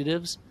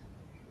initiatives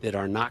that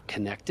are not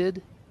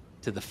connected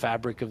to the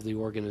fabric of the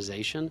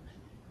organization.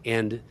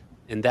 And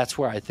that's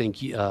where I think,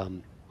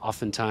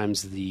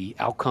 oftentimes the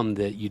outcome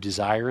that you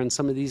desire in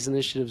some of these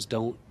initiatives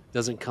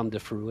doesn't come to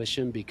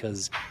fruition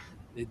because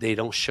they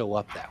don't show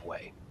up that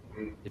way,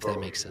 if that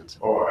makes sense.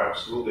 Oh,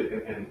 absolutely.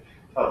 And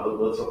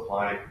let's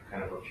apply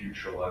kind of a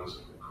future lens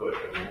if we could,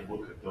 and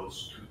we'll look at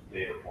those 2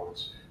 data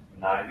points,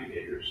 9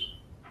 behaviors,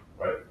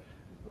 right?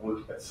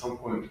 Would at some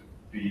point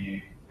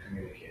be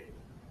communicated,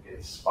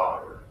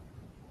 inspired,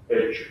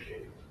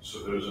 educated.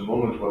 So there's a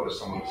moment whether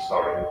someone's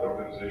starting with the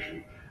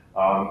organization,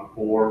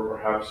 or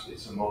perhaps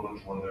it's a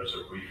moment when there's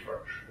a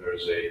refresh.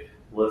 There's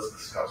let's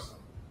discuss them,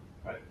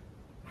 right?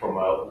 From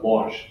a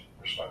launch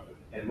perspective.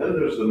 And then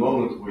there's the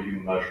moment where you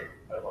measure.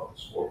 I love the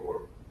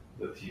scoreboard.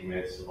 The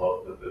teammates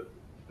love the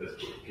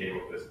game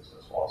of business.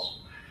 That's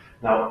awesome.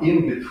 Now,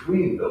 in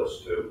between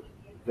those 2,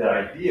 the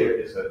idea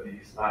is that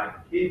these 9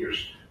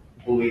 behaviors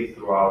bleed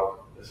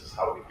throughout. This is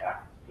how we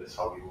act. This is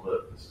how we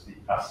live. This is the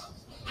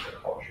essence. This is the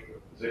culture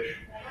of the position.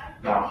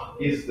 Now,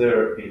 is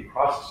there a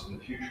process in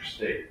the future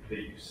state that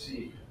you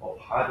see of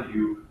how do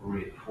you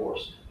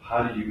reinforce,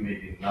 how do you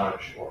maybe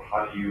nudge, or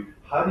how do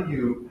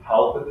you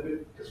help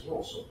individuals? Because we're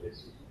all so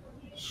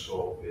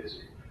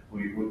busy.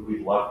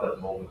 We left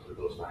that moment with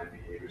those 9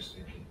 behaviors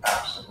thinking,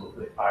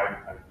 absolutely, I'm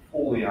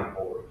fully on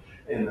board.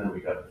 And then we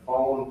got the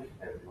phone,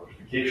 and the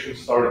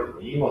notifications started, and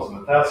the emails,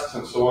 and the tasks,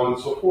 and so on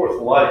and so forth.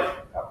 Life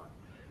happened.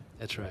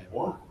 That's right.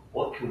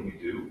 What can we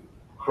do,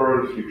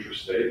 current, future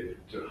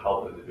state, to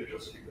help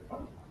individuals keep it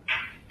on?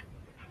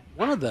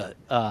 One of the,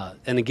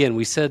 and again,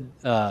 we said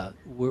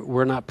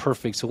we're not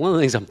perfect. So one of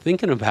the things I'm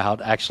thinking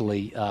about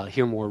actually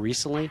here more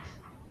recently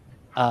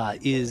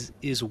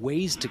is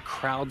ways to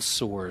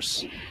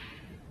crowdsource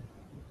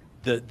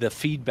the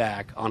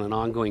feedback on an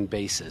ongoing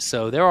basis.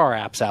 So there are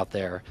apps out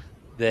there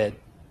that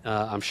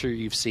I'm sure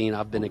you've seen,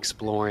 I've been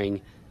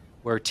exploring,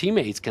 where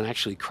teammates can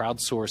actually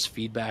crowdsource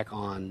feedback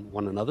on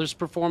one another's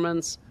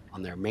performance,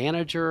 on their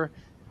manager.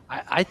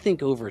 I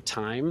think over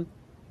time,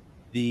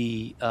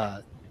 the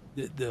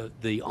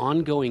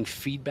ongoing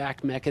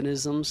feedback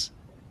mechanisms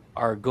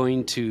are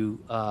going to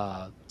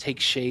take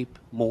shape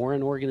more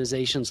in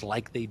organizations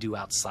like they do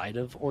outside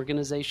of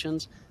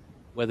organizations,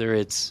 whether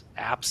it's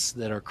apps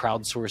that are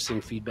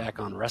crowdsourcing feedback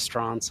on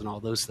restaurants and all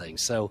those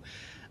things. So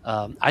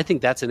I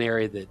think that's an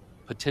area that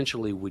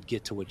potentially would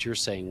get to what you're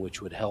saying,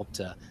 which would help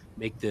to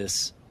make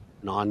this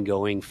an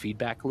ongoing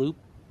feedback loop.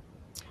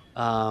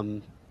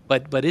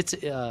 But it's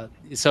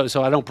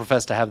so I don't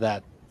profess to have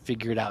that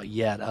figured out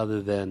yet,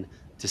 other than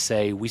to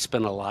say we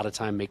spend a lot of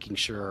time making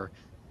sure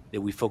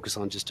that we focus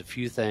on just a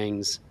few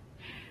things,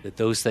 that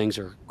those things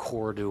are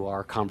core to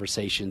our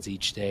conversations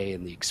each day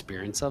and the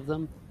experience of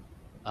them.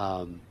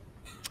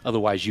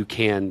 Otherwise, you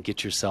can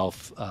get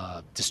yourself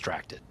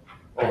distracted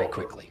very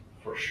quickly.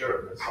 For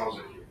sure. It sounds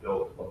like you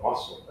built a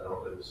muscle, an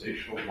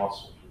organizational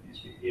muscle for these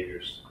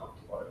behaviors to come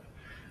to life.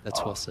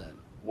 That's well said.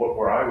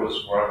 Where I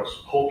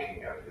was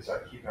poking at is I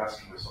keep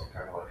asking myself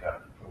kind of like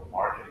from a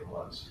marketing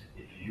lens.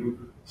 If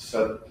you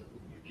said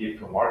you gave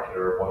to a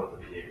marketer one of the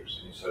behaviors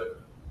and you said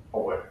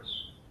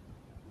awareness,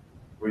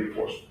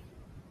 reinforcement,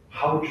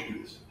 how would you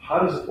do this? How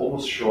does it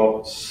almost show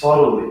up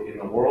subtly in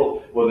the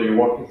world, whether you're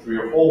walking through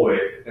your hallway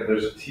and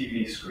there's a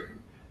TV screen,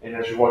 and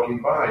as you're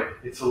walking by,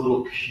 it's a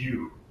little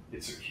cue.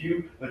 It's a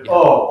cue that,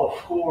 oh, of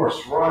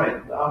course, right,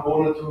 I'm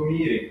going into a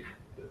meeting.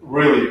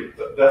 Really,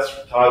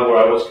 that's Tyler,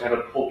 where I was kind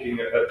of poking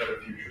at a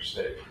future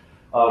state.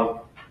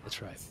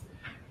 That's right.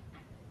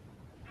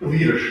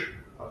 Leadership.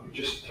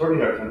 Just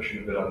turning our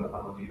attention a bit on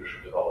the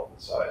leadership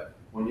development side.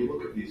 When you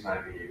look at these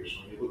 90 years,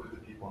 when you look at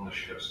the people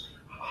initiatives,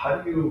 how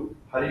do you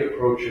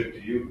approach it?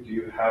 Do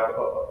you have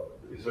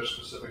is there a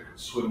specific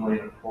swim lane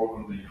or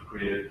program that you've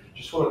created?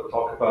 Just want to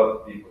talk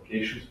about the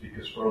implications,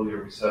 because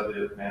earlier we said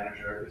the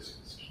manager is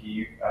a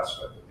key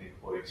aspect of the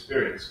employee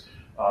experience.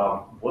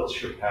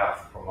 What's your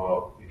path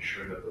from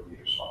ensuring that the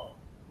leaders follow?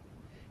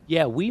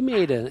 Yeah, we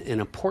made an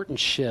important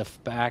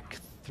shift back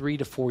 3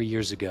 to 4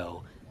 years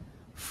ago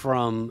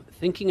from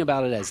thinking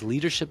about it as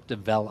leadership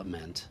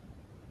development,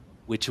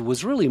 which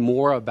was really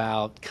more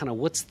about kind of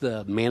what's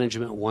the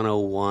management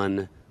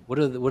 101, what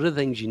are the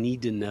things you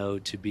need to know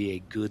to be a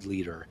good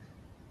leader.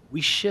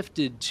 We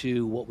shifted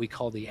to what we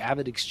call the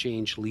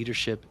AvidXchange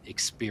Leadership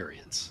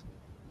Experience,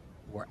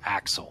 or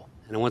AXLE.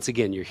 And once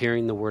again, you're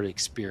hearing the word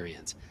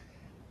experience.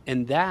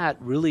 And that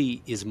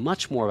really is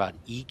much more about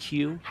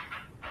EQ.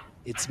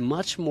 It's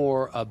much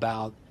more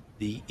about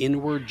the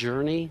inward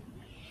journey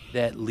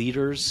that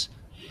leaders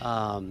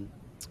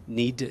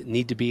need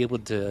to be able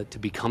to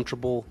be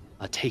comfortable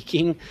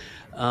taking.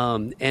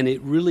 And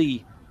it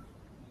really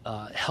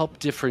help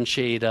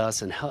differentiate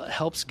us and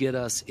helps get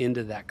us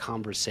into that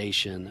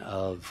conversation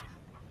of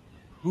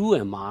who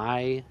am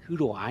I? Who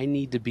do I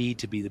need to be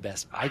the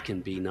best I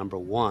can be? Number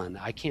one,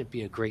 I can't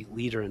be a great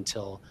leader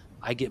until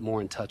I get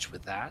more in touch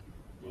with that.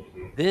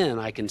 Then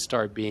I can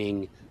start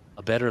being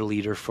a better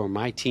leader for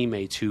my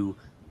teammates who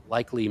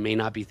likely may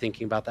not be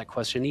thinking about that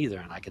question either,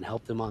 and I can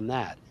help them on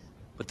that.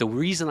 But the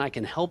reason I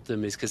can help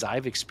them is because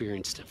I've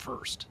experienced it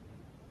first.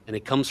 And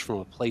it comes from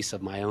a place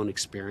of my own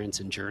experience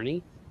and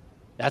journey.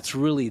 That's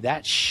really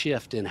that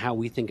shift in how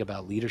we think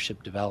about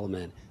leadership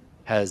development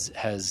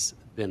has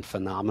been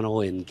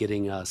phenomenal in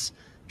getting us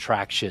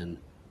traction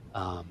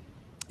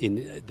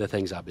in the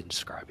things I've been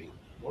describing.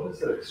 What is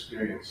that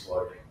experience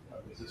like?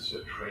 Is this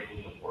a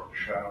training, a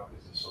workshop?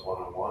 Is this a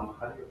one-on-one?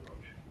 How do you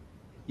approach it?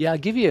 Yeah, I'll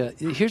give you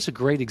here's a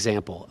great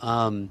example.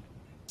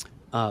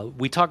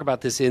 We talk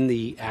about this in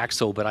the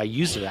AXLE, but I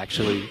used it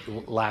actually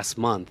last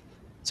month.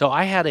 So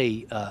I had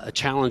a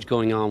challenge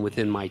going on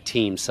within my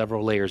team,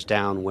 several layers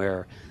down,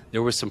 where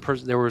there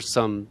were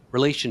some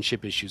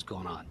relationship issues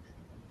going on.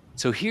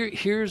 So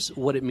here's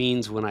what it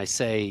means when I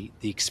say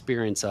the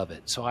experience of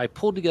it. So I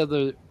pulled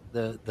together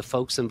the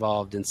folks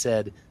involved and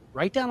said,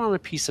 write down on a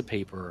piece of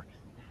paper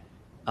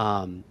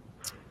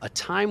a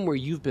time where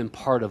you've been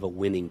part of a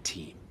winning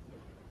team.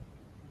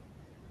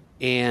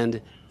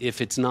 And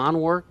if it's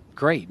non-work,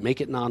 great, make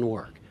it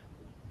non-work.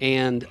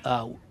 And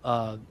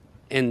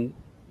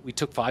we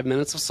took 5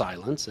 minutes of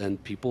silence,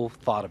 and people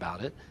thought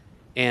about it.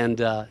 And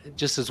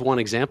just as one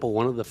example,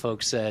 one of the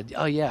folks said,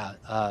 oh yeah,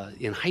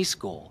 in high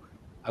school,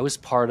 I was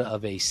part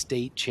of a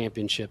state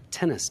championship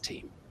tennis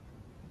team.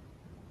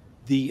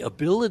 The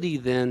ability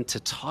then to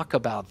talk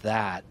about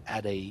that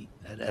at a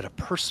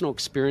personal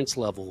experience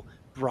level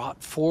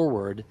brought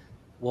forward,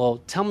 well,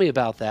 tell me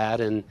about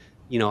that. And,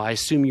 I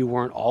assume you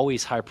weren't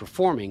always high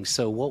performing.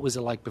 So what was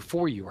it like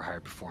before you were high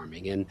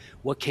performing? And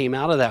what came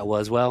out of that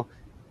was, well,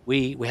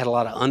 we had a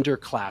lot of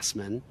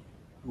underclassmen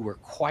who were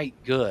quite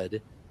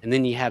good. And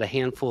then you had a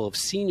handful of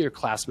senior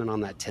classmen on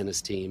that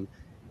tennis team.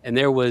 And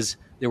there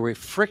were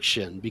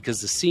friction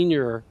because the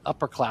senior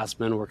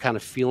upperclassmen were kind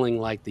of feeling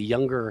like the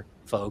younger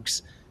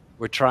folks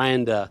were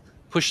trying to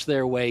push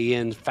their way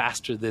in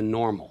faster than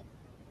normal.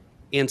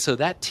 And so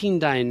that team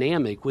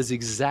dynamic was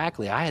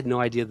I had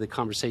no idea the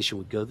conversation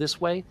would go this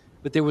way,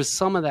 but there was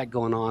some of that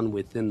going on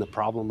within the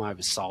problem I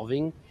was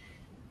solving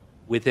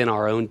within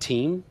our own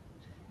team.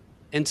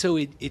 And so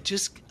it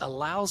just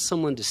allows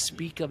someone to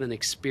speak of an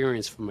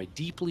experience from a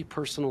deeply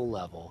personal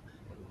level,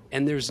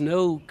 and there's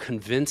no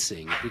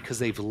convincing because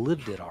they've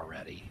lived it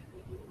already.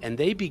 And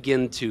they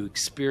begin to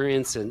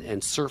experience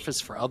and surface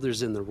for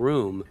others in the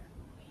room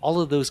all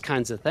of those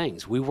kinds of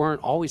things. We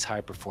weren't always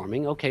high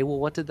performing. Okay, well,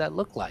 what did that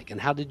look like? And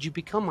how did you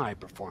become high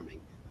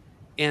performing?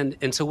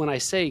 And so when I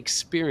say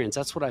experience,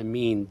 that's what I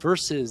mean,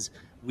 versus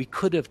we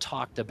could have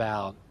talked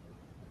about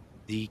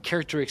the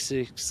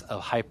characteristics of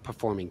high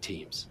performing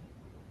teams.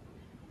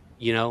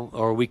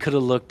 Or we could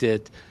have looked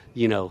at,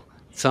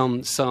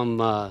 some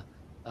 3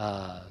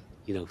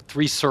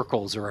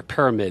 circles or a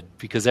pyramid,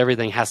 because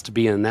everything has to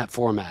be in that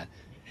format.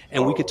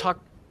 And we could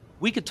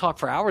talk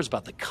for hours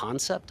about the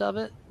concept of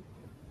it,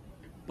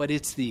 but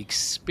it's the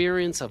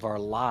experience of our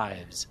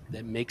lives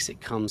that makes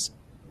it come to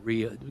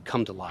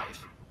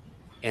life.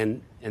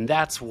 And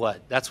that's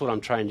what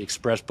I'm trying to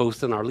express,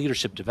 both in our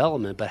leadership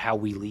development, but how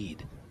we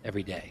lead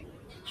every day.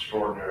 It's an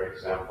extraordinary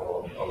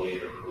example of a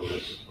leader who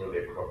is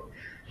really approach.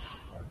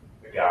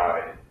 The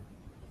guide,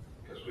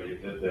 because what you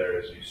did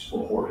there is you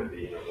supported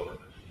the inner limit,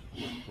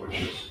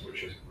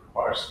 which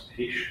requires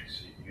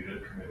patience. You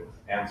didn't come in with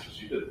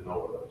answers. You didn't know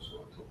where that was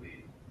going to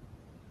lead,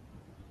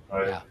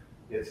 right? Yeah.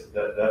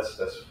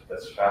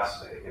 That's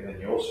fascinating. And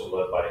then you also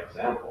led by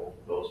example.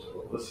 Those that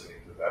were listening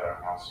to that are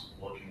now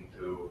looking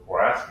to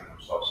or asking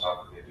themselves,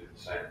 how can they do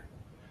the same?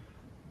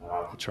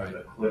 That's right.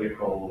 The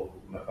clinical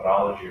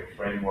methodology or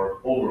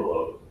framework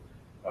overload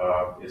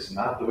is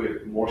not the way.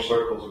 More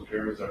circles and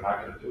pyramids are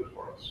not going to do it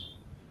for us.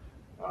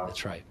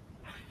 That's right.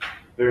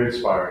 Very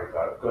inspiring,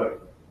 Todd.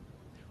 Good.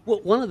 Well,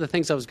 one of the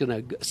things I was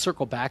going to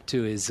circle back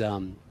to is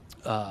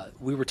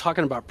we were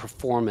talking about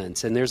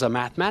performance, and there's a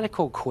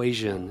mathematical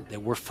equation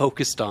that we're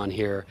focused on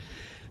here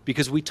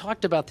because we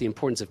talked about the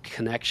importance of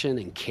connection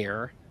and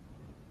care.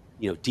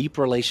 Deep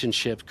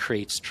relationship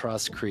creates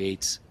trust,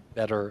 creates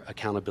better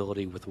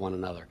accountability with one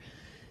another.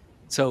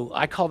 So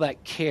I call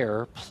that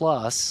care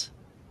plus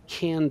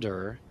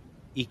candor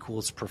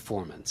equals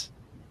performance.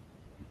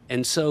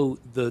 And so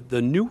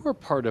the newer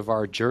part of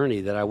our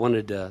journey that I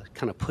wanted to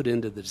kind of put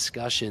into the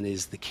discussion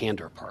is the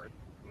candor part.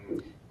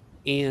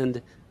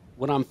 And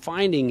what I'm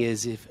finding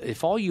is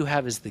if all you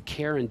have is the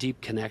care and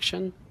deep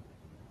connection,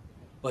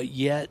 but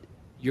yet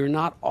you're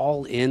not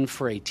all in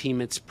for a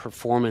teammate's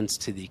performance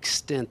to the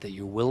extent that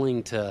you're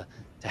willing to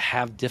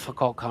have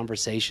difficult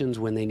conversations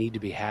when they need to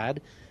be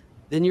had,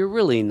 then you're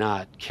really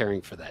not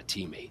caring for that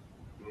teammate.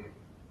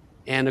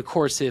 And of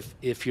course,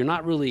 if you're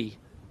not really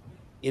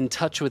in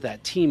touch with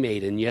that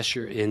teammate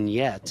and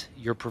yet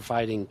you're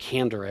providing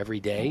candor every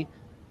day,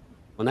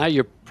 well, now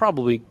you're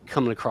probably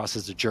coming across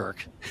as a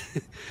jerk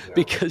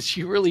because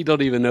you really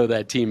don't even know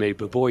that teammate,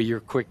 but boy, you're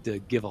quick to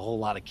give a whole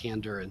lot of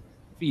candor and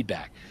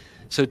feedback.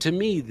 So to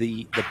me,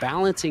 the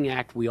balancing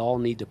act we all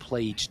need to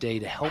play each day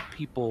to help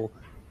people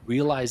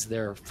realize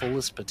their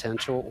fullest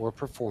potential or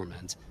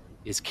performance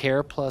is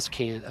care plus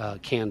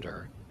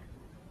candor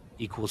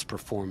equals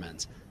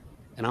performance.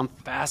 And I'm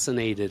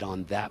fascinated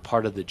on that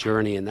part of the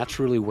journey, and that's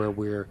really where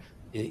we're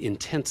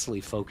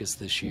intensely focused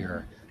this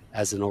year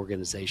as an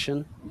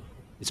organization.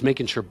 It's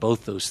making sure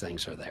both those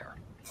things are there.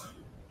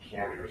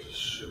 Candor is a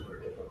super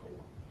difficult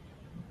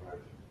one, right?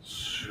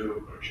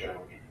 Super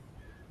challenging.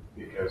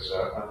 Because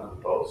on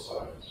both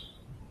sides,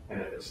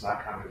 and if it's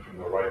not coming from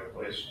the right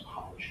place,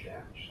 how much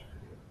damage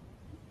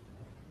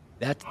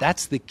that can do.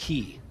 That's the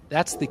key.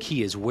 That's the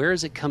key is where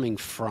is it coming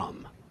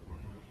from?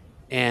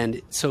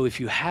 And so if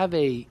you have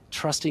a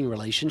trusting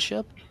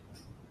relationship,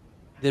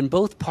 then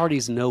both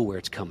parties know where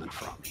it's coming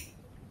from,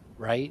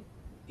 right?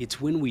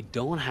 It's when we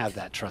don't have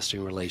that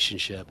trusting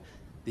relationship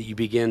that you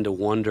begin to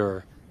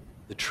wonder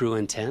the true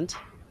intent.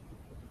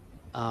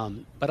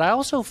 But I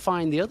also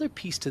find the other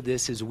piece to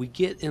this is we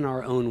get in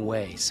our own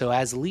way. So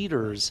as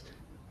leaders,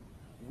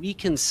 we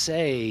can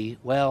say,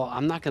 well,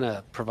 I'm not going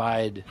to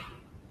provide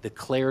the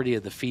clarity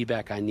of the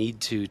feedback I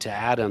need to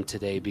Adam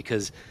today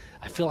because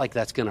I feel like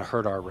that's going to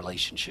hurt our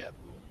relationship.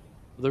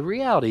 The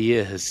reality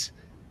is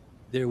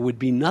there would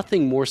be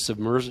nothing more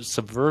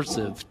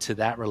subversive to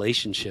that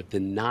relationship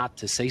than not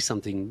to say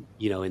something,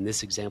 in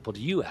this example to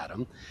you,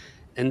 Adam.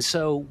 And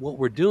so what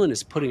we're doing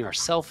is putting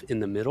ourselves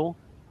in the middle.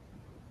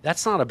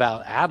 That's not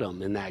about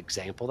Adam in that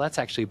example. That's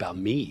actually about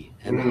me.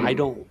 And I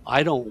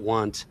don't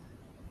want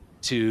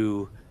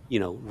to,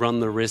 run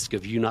the risk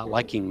of you not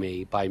liking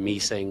me by me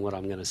saying what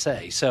I'm going to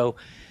say. So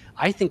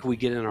I think we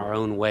get in our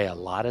own way a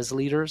lot as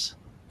leaders,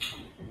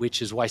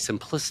 which is why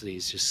simplicity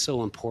is just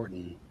so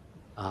important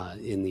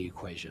in the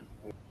equation.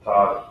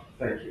 Todd,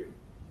 thank you.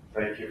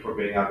 Thank you for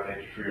being on.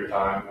 Thank you for your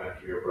time and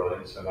for your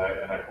brilliance. And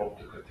I hope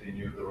to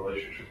continue the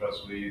relationship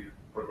as we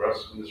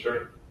progress in this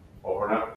journey. Over and out.